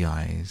 beady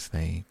eyes,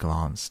 they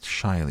glanced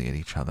shyly at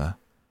each other,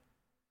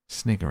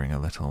 sniggering a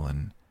little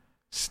and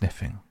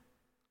sniffing,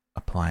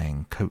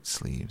 applying coat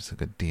sleeves a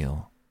good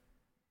deal.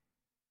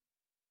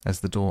 As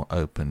the door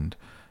opened,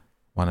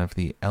 one of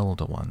the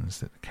elder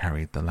ones that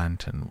carried the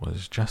lantern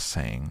was just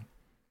saying,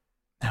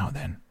 "Now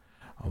then,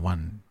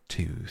 1,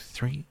 2,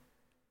 3,"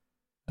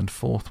 and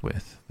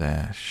forthwith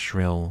their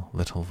shrill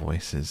little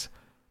voices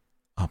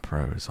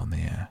uprose on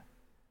the air,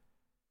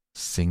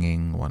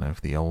 singing one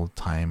of the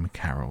old-time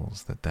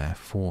carols that their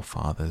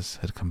forefathers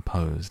had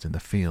composed in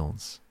the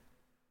fields,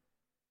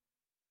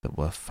 that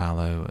were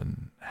fallow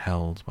and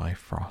held by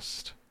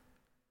frost,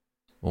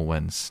 or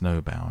when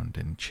snowbound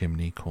in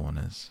chimney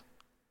corners,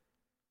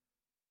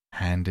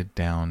 handed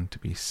down to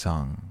be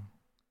sung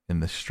in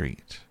the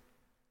street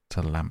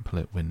to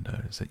lamplit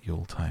windows at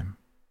Yuletime.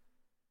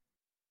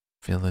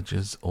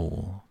 Villagers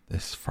all,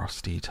 this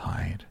frosty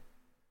tide,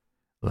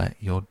 let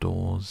your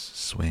doors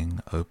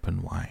swing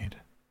open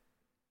wide.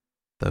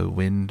 Though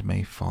wind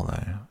may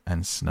follow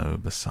and snow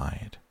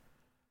beside,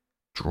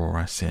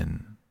 draw us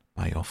in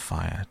by your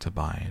fire to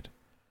bide.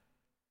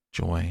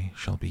 Joy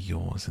shall be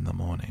yours in the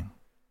morning.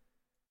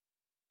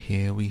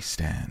 Here we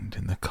stand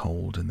in the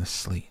cold and the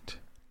sleet,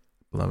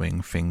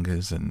 blowing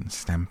fingers and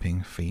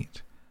stamping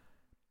feet,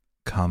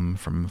 come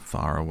from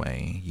far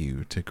away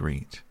you to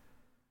greet,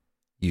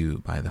 you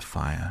by the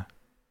fire,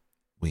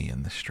 we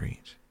in the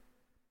street,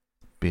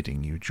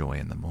 bidding you joy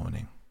in the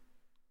morning.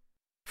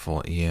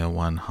 For ere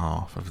one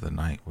half of the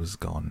night was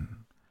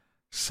gone,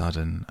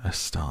 sudden a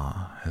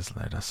star has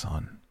led us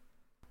on,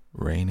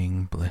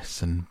 raining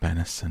bliss and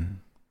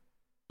benison,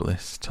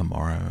 bliss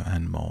tomorrow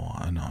and more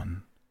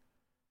anon,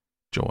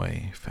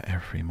 joy for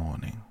every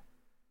morning.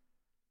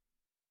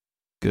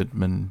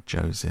 Goodman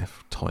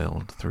Joseph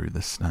toiled through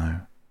the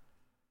snow,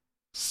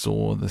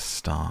 saw the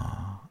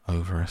star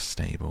over a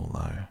stable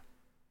low.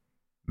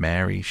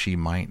 Mary she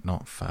might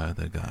not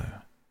further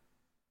go,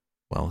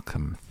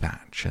 welcome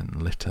thatch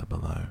and litter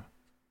below.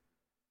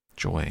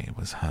 Joy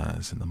was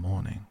hers in the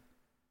morning.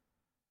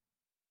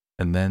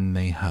 And then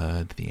they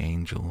heard the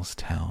angels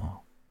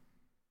tell,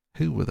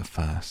 who were the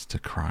first to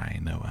cry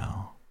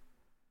Noel?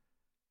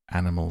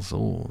 Animals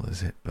all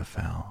as it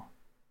befell,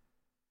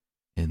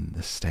 in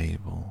the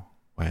stable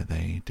where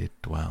they did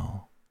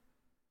dwell.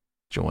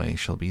 Joy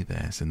shall be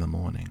theirs in the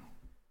morning.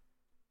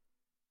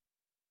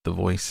 The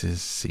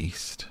voices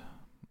ceased.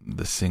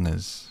 The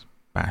singers,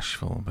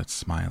 bashful but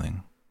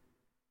smiling,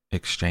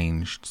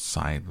 exchanged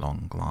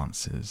sidelong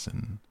glances,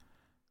 and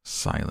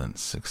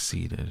silence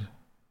succeeded,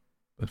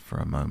 but for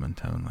a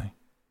moment only.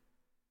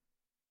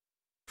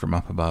 From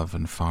up above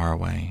and far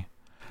away,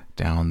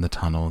 down the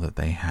tunnel that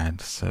they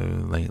had so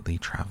lately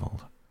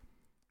travelled,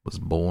 was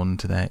borne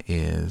to their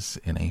ears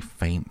in a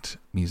faint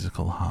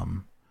musical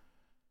hum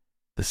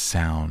the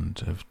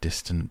sound of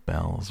distant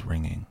bells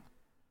ringing,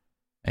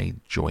 a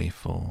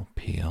joyful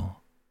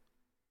peal.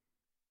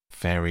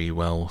 "Very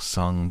well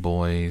sung,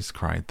 boys,"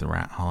 cried the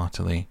rat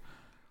heartily.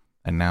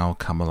 "And now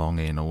come along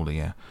in, all of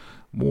you.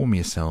 Warm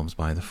yourselves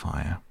by the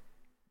fire,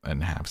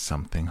 and have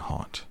something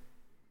hot."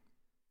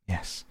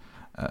 "Yes,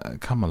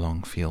 come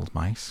along, field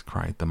mice,"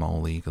 cried the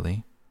mole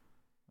eagerly.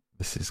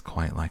 "This is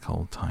quite like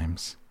old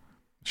times.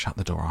 Shut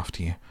the door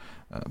after you.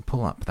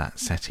 Pull up that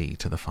settee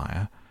to the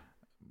fire.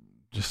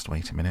 Just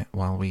wait a minute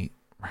while we—"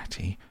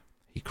 "Ratty,"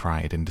 he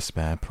cried in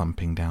despair,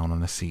 plumping down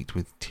on a seat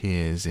with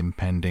tears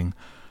impending.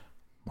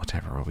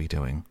 "Whatever are we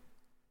doing?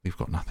 We've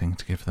got nothing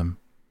to give them."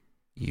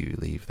 "You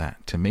leave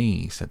that to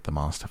me," said the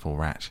masterful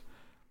rat.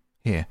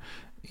 "Here,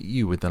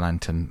 you with the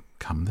lantern,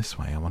 come this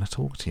way. I want to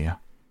talk to you.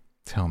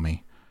 Tell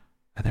me,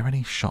 are there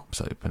any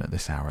shops open at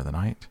this hour of the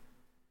night?"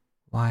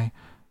 "Why,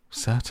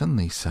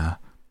 certainly, sir,"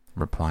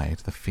 replied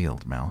the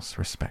field mouse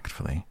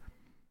respectfully.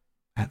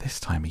 "At this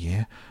time of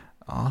year,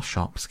 our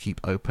shops keep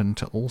open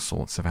to all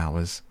sorts of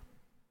hours."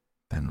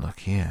 "Then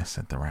look here,"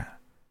 said the rat.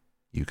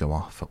 "You go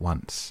off at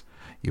once,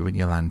 you and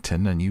your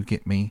lantern, and you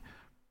get me—"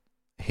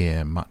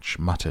 Here much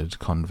muttered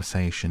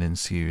conversation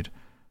ensued.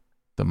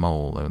 The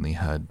mole only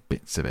heard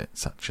bits of it,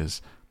 such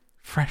as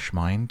 "fresh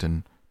mind"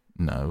 and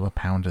No, a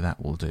pound of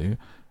that will do.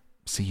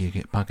 See you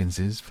get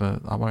Buggins's,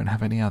 for I won't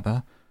have any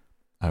other.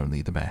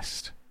 Only the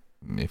best.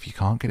 If you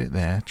can't get it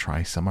there,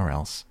 try somewhere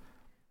else.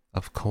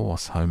 Of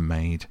course,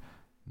 homemade,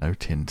 no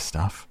tinned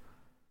stuff.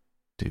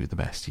 Do the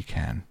best you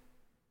can.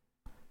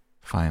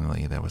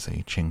 Finally, there was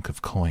a chink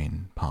of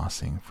coin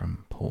passing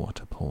from paw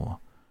to paw.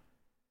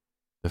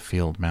 The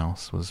field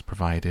mouse was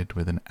provided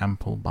with an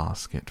ample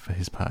basket for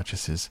his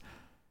purchases,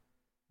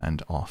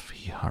 and off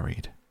he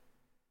hurried,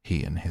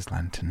 he and his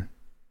lantern.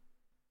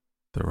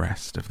 The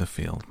rest of the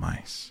field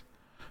mice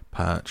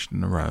perched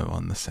in a row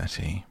on the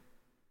settee,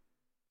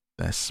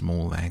 their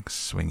small legs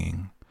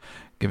swinging,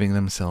 giving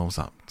themselves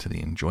up to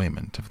the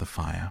enjoyment of the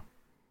fire.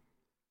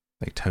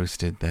 They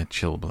toasted their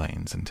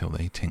chilblains until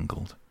they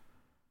tingled,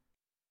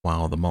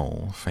 while the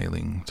mole,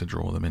 failing to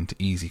draw them into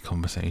easy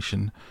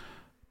conversation,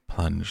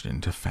 plunged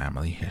into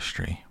family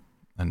history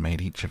and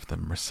made each of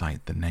them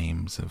recite the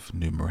names of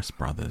numerous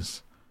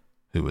brothers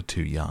who were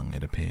too young,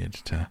 it appeared,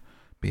 to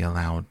be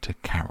allowed to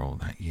carol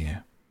that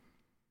year,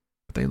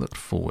 but they looked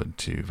forward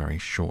to very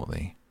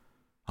shortly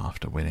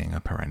after winning a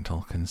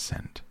parental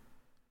consent.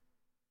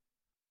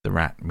 The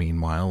rat,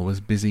 meanwhile, was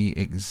busy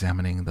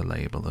examining the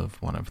label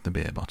of one of the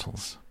beer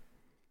bottles.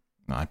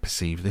 I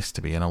perceive this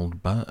to be an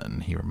old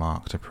Burton, he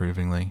remarked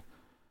approvingly.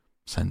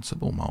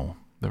 Sensible, Mole,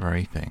 the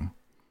very thing.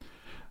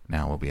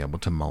 Now we'll be able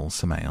to mull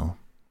some ale.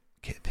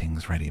 Get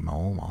things ready,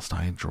 Mole, whilst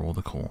I draw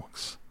the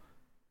corks.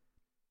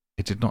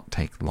 It did not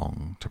take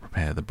long to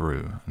prepare the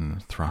brew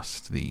and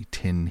thrust the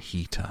tin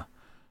heater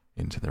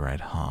into the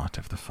red heart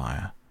of the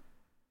fire.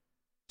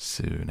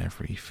 Soon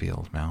every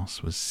field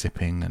mouse was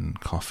sipping and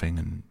coughing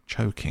and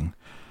choking,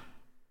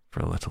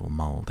 for a little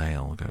mulled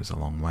ale goes a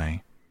long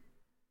way.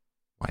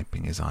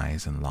 Wiping his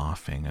eyes and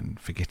laughing and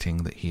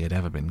forgetting that he had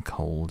ever been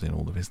cold in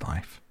all of his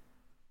life.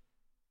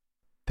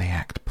 They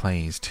act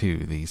plays too,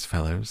 these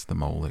fellows, the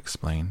mole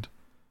explained.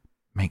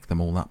 Make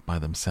them all up by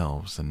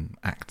themselves and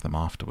act them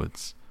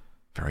afterwards.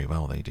 Very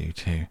well they do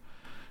too.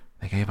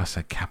 They gave us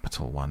a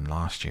capital one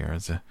last year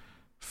as a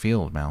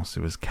field mouse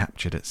who was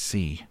captured at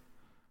sea.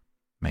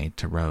 Made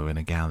to row in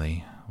a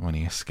galley. When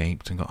he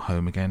escaped and got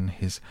home again,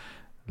 his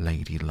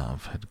lady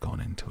love had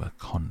gone into a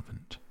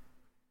convent.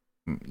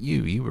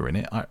 You were in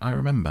it, I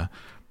remember.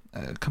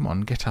 Come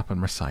on, get up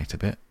and recite a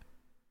bit.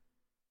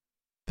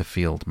 The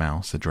field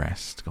mouse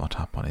addressed got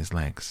up on his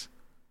legs,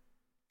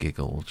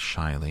 giggled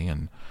shyly,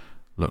 and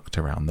looked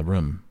around the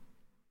room.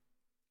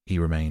 He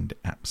remained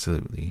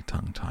absolutely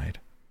tongue-tied.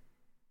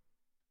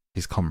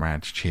 His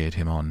comrades cheered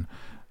him on.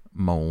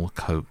 Mole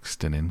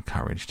coaxed and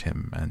encouraged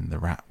him, and the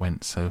rat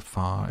went so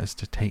far as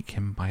to take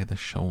him by the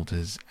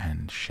shoulders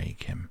and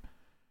shake him.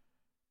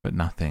 But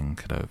nothing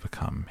could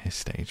overcome his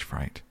stage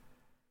fright.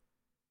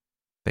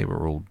 They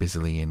were all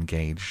busily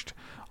engaged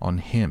on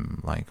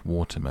him like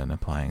watermen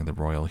applying the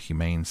Royal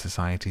Humane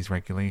Society's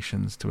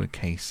regulations to a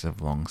case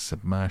of long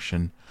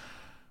submersion,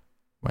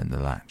 when the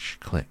latch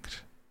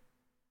clicked,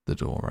 the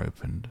door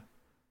opened,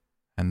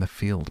 and the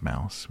field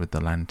mouse with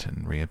the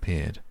lantern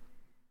reappeared,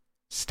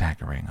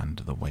 staggering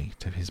under the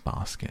weight of his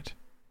basket.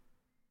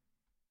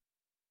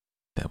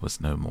 There was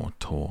no more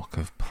talk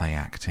of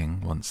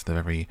play-acting once the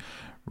very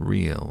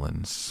real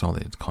and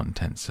solid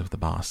contents of the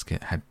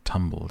basket had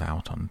tumbled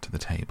out onto the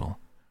table.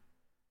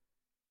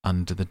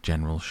 Under the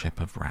generalship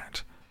of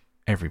Rat,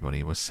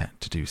 everybody was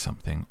set to do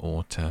something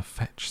or to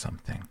fetch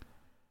something.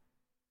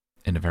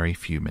 In a very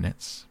few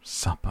minutes,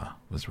 supper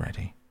was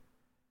ready,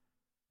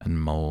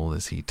 and Mole,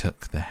 as he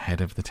took the head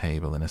of the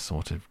table in a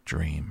sort of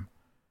dream,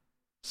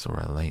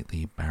 saw a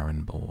lately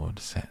barren board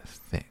set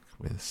thick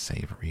with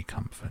savoury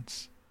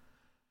comforts,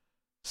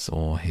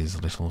 saw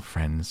his little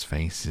friends'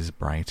 faces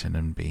brighten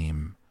and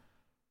beam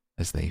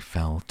as they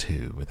fell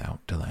to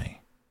without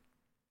delay,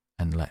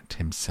 and let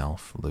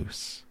himself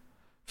loose,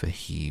 for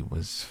he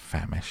was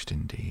famished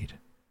indeed,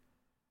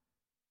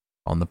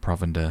 on the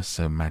provender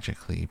so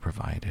magically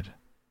provided,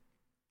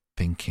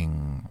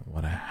 thinking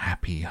what a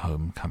happy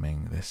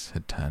homecoming this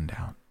had turned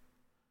out.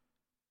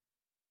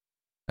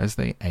 As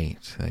they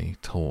ate, they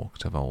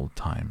talked of old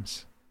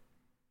times.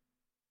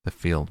 The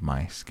field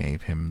mice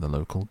gave him the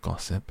local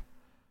gossip,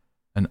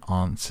 and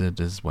answered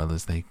as well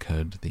as they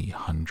could the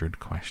 100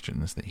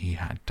 questions that he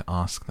had to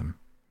ask them.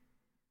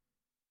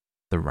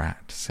 The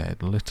rat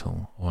said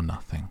little or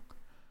nothing,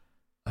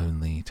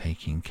 only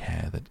taking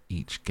care that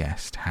each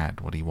guest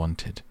had what he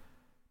wanted,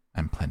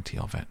 and plenty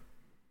of it,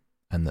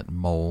 and that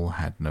Mole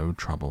had no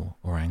trouble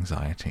or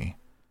anxiety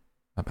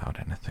about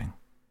anything.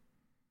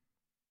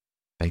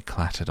 They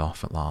clattered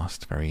off at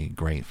last, very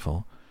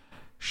grateful,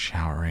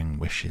 showering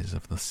wishes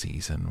of the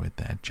season with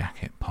their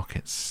jacket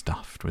pockets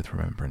stuffed with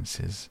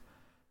remembrances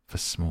for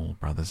small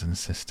brothers and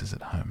sisters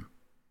at home.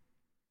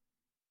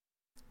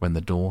 When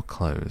the door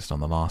closed on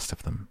the last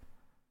of them,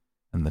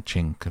 and the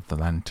chink of the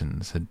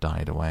lanterns had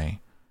died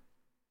away,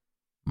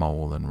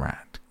 Mole and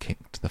Rat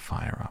kicked the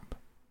fire up,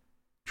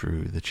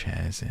 drew the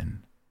chairs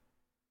in,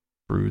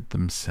 brewed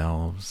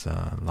themselves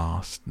a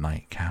last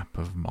nightcap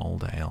of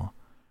mulled ale,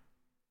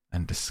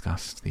 and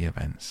discussed the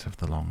events of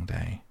the long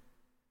day.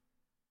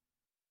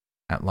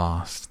 At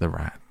last the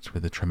rat,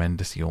 with a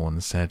tremendous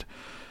yawn, said,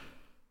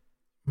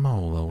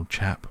 Mole, old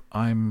chap,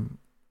 I'm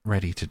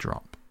ready to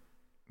drop.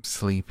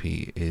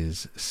 Sleepy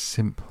is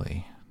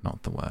simply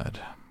not the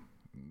word.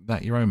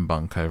 That your own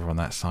bunk over on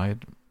that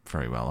side?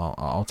 Very well,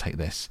 I'll take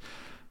this.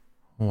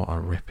 What a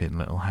ripping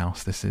little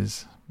house this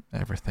is.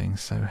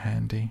 Everything's so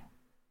handy.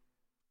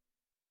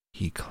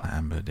 He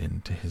clambered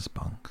into his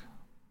bunk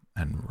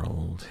and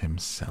rolled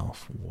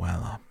himself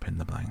well up in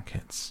the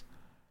blankets.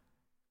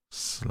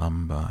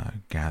 Slumber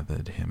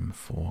gathered him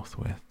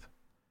forthwith,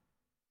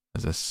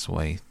 as a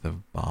swathe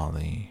of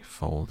barley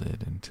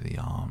folded into the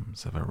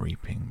arms of a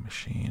reaping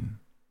machine.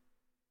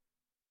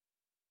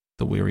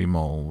 The weary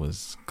mole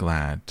was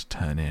glad to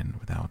turn in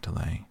without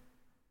delay.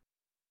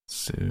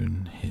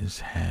 Soon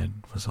his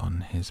head was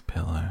on his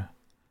pillow,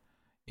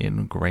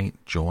 in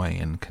great joy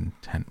and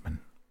contentment.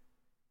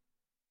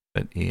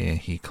 But ere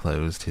he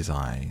closed his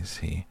eyes,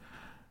 he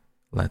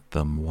let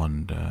them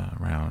wander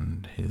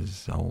round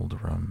his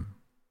old room,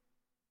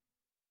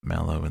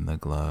 mellow in the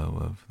glow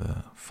of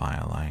the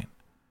firelight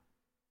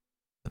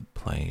that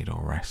played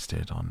or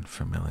rested on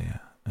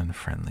familiar and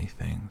friendly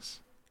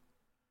things,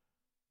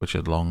 which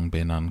had long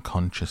been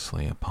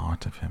unconsciously a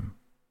part of him,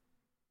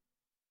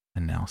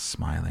 and now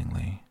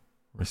smilingly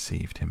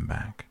received him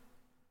back.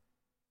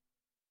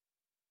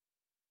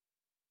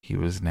 He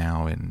was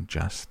now in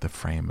just the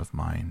frame of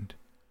mind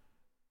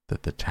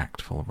that the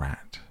tactful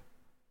rat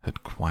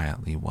had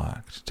quietly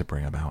worked to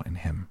bring about in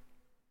him.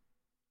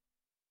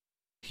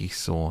 He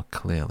saw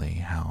clearly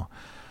how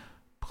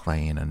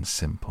plain and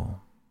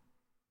simple,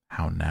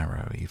 how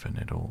narrow even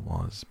it all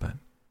was, but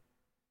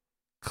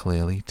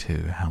clearly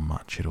too how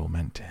much it all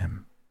meant to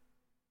him.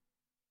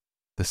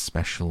 The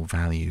special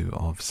value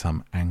of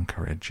some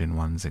anchorage in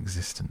one's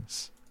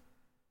existence.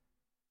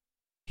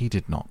 He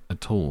did not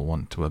at all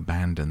want to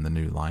abandon the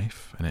new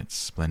life and its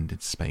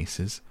splendid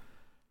spaces,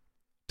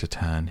 to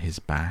turn his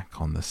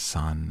back on the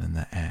sun and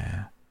the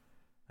air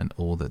and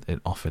all that it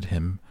offered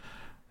him,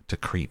 to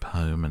creep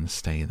home and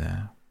stay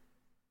there.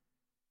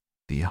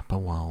 The upper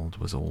world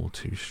was all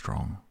too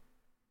strong.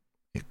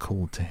 It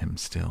called to him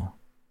still,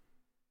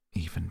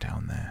 even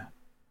down there.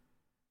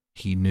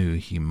 He knew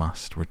he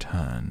must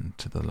return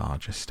to the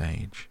larger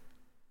stage.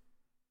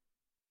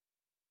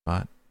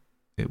 But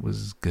it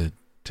was good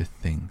to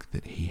think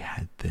that he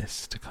had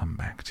this to come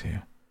back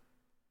to.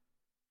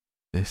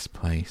 This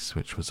place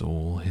which was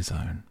all his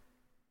own.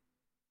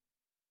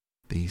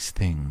 These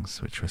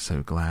things which were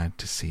so glad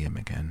to see him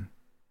again,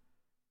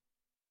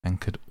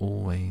 and could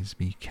always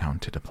be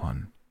counted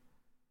upon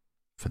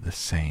for the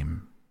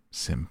same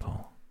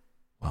simple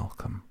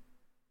welcome.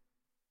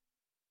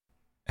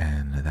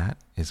 And that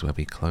is where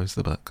we close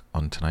the book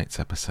on tonight's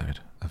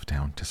episode of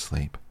Down to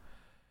Sleep.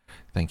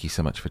 Thank you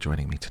so much for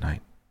joining me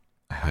tonight.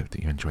 I hope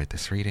that you enjoyed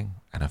this reading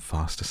and are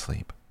fast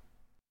asleep.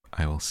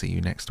 I will see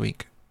you next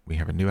week. We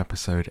have a new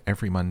episode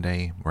every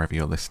Monday, wherever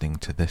you're listening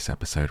to this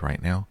episode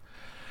right now.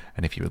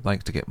 And if you would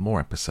like to get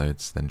more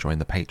episodes, then join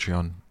the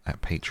Patreon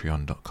at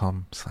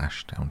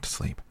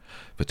patreon.com/downtosleep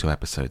for 2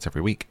 episodes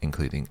every week,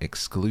 including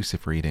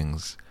exclusive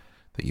readings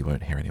that you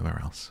won't hear anywhere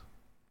else.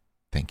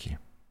 Thank you.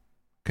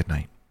 Good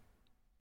night.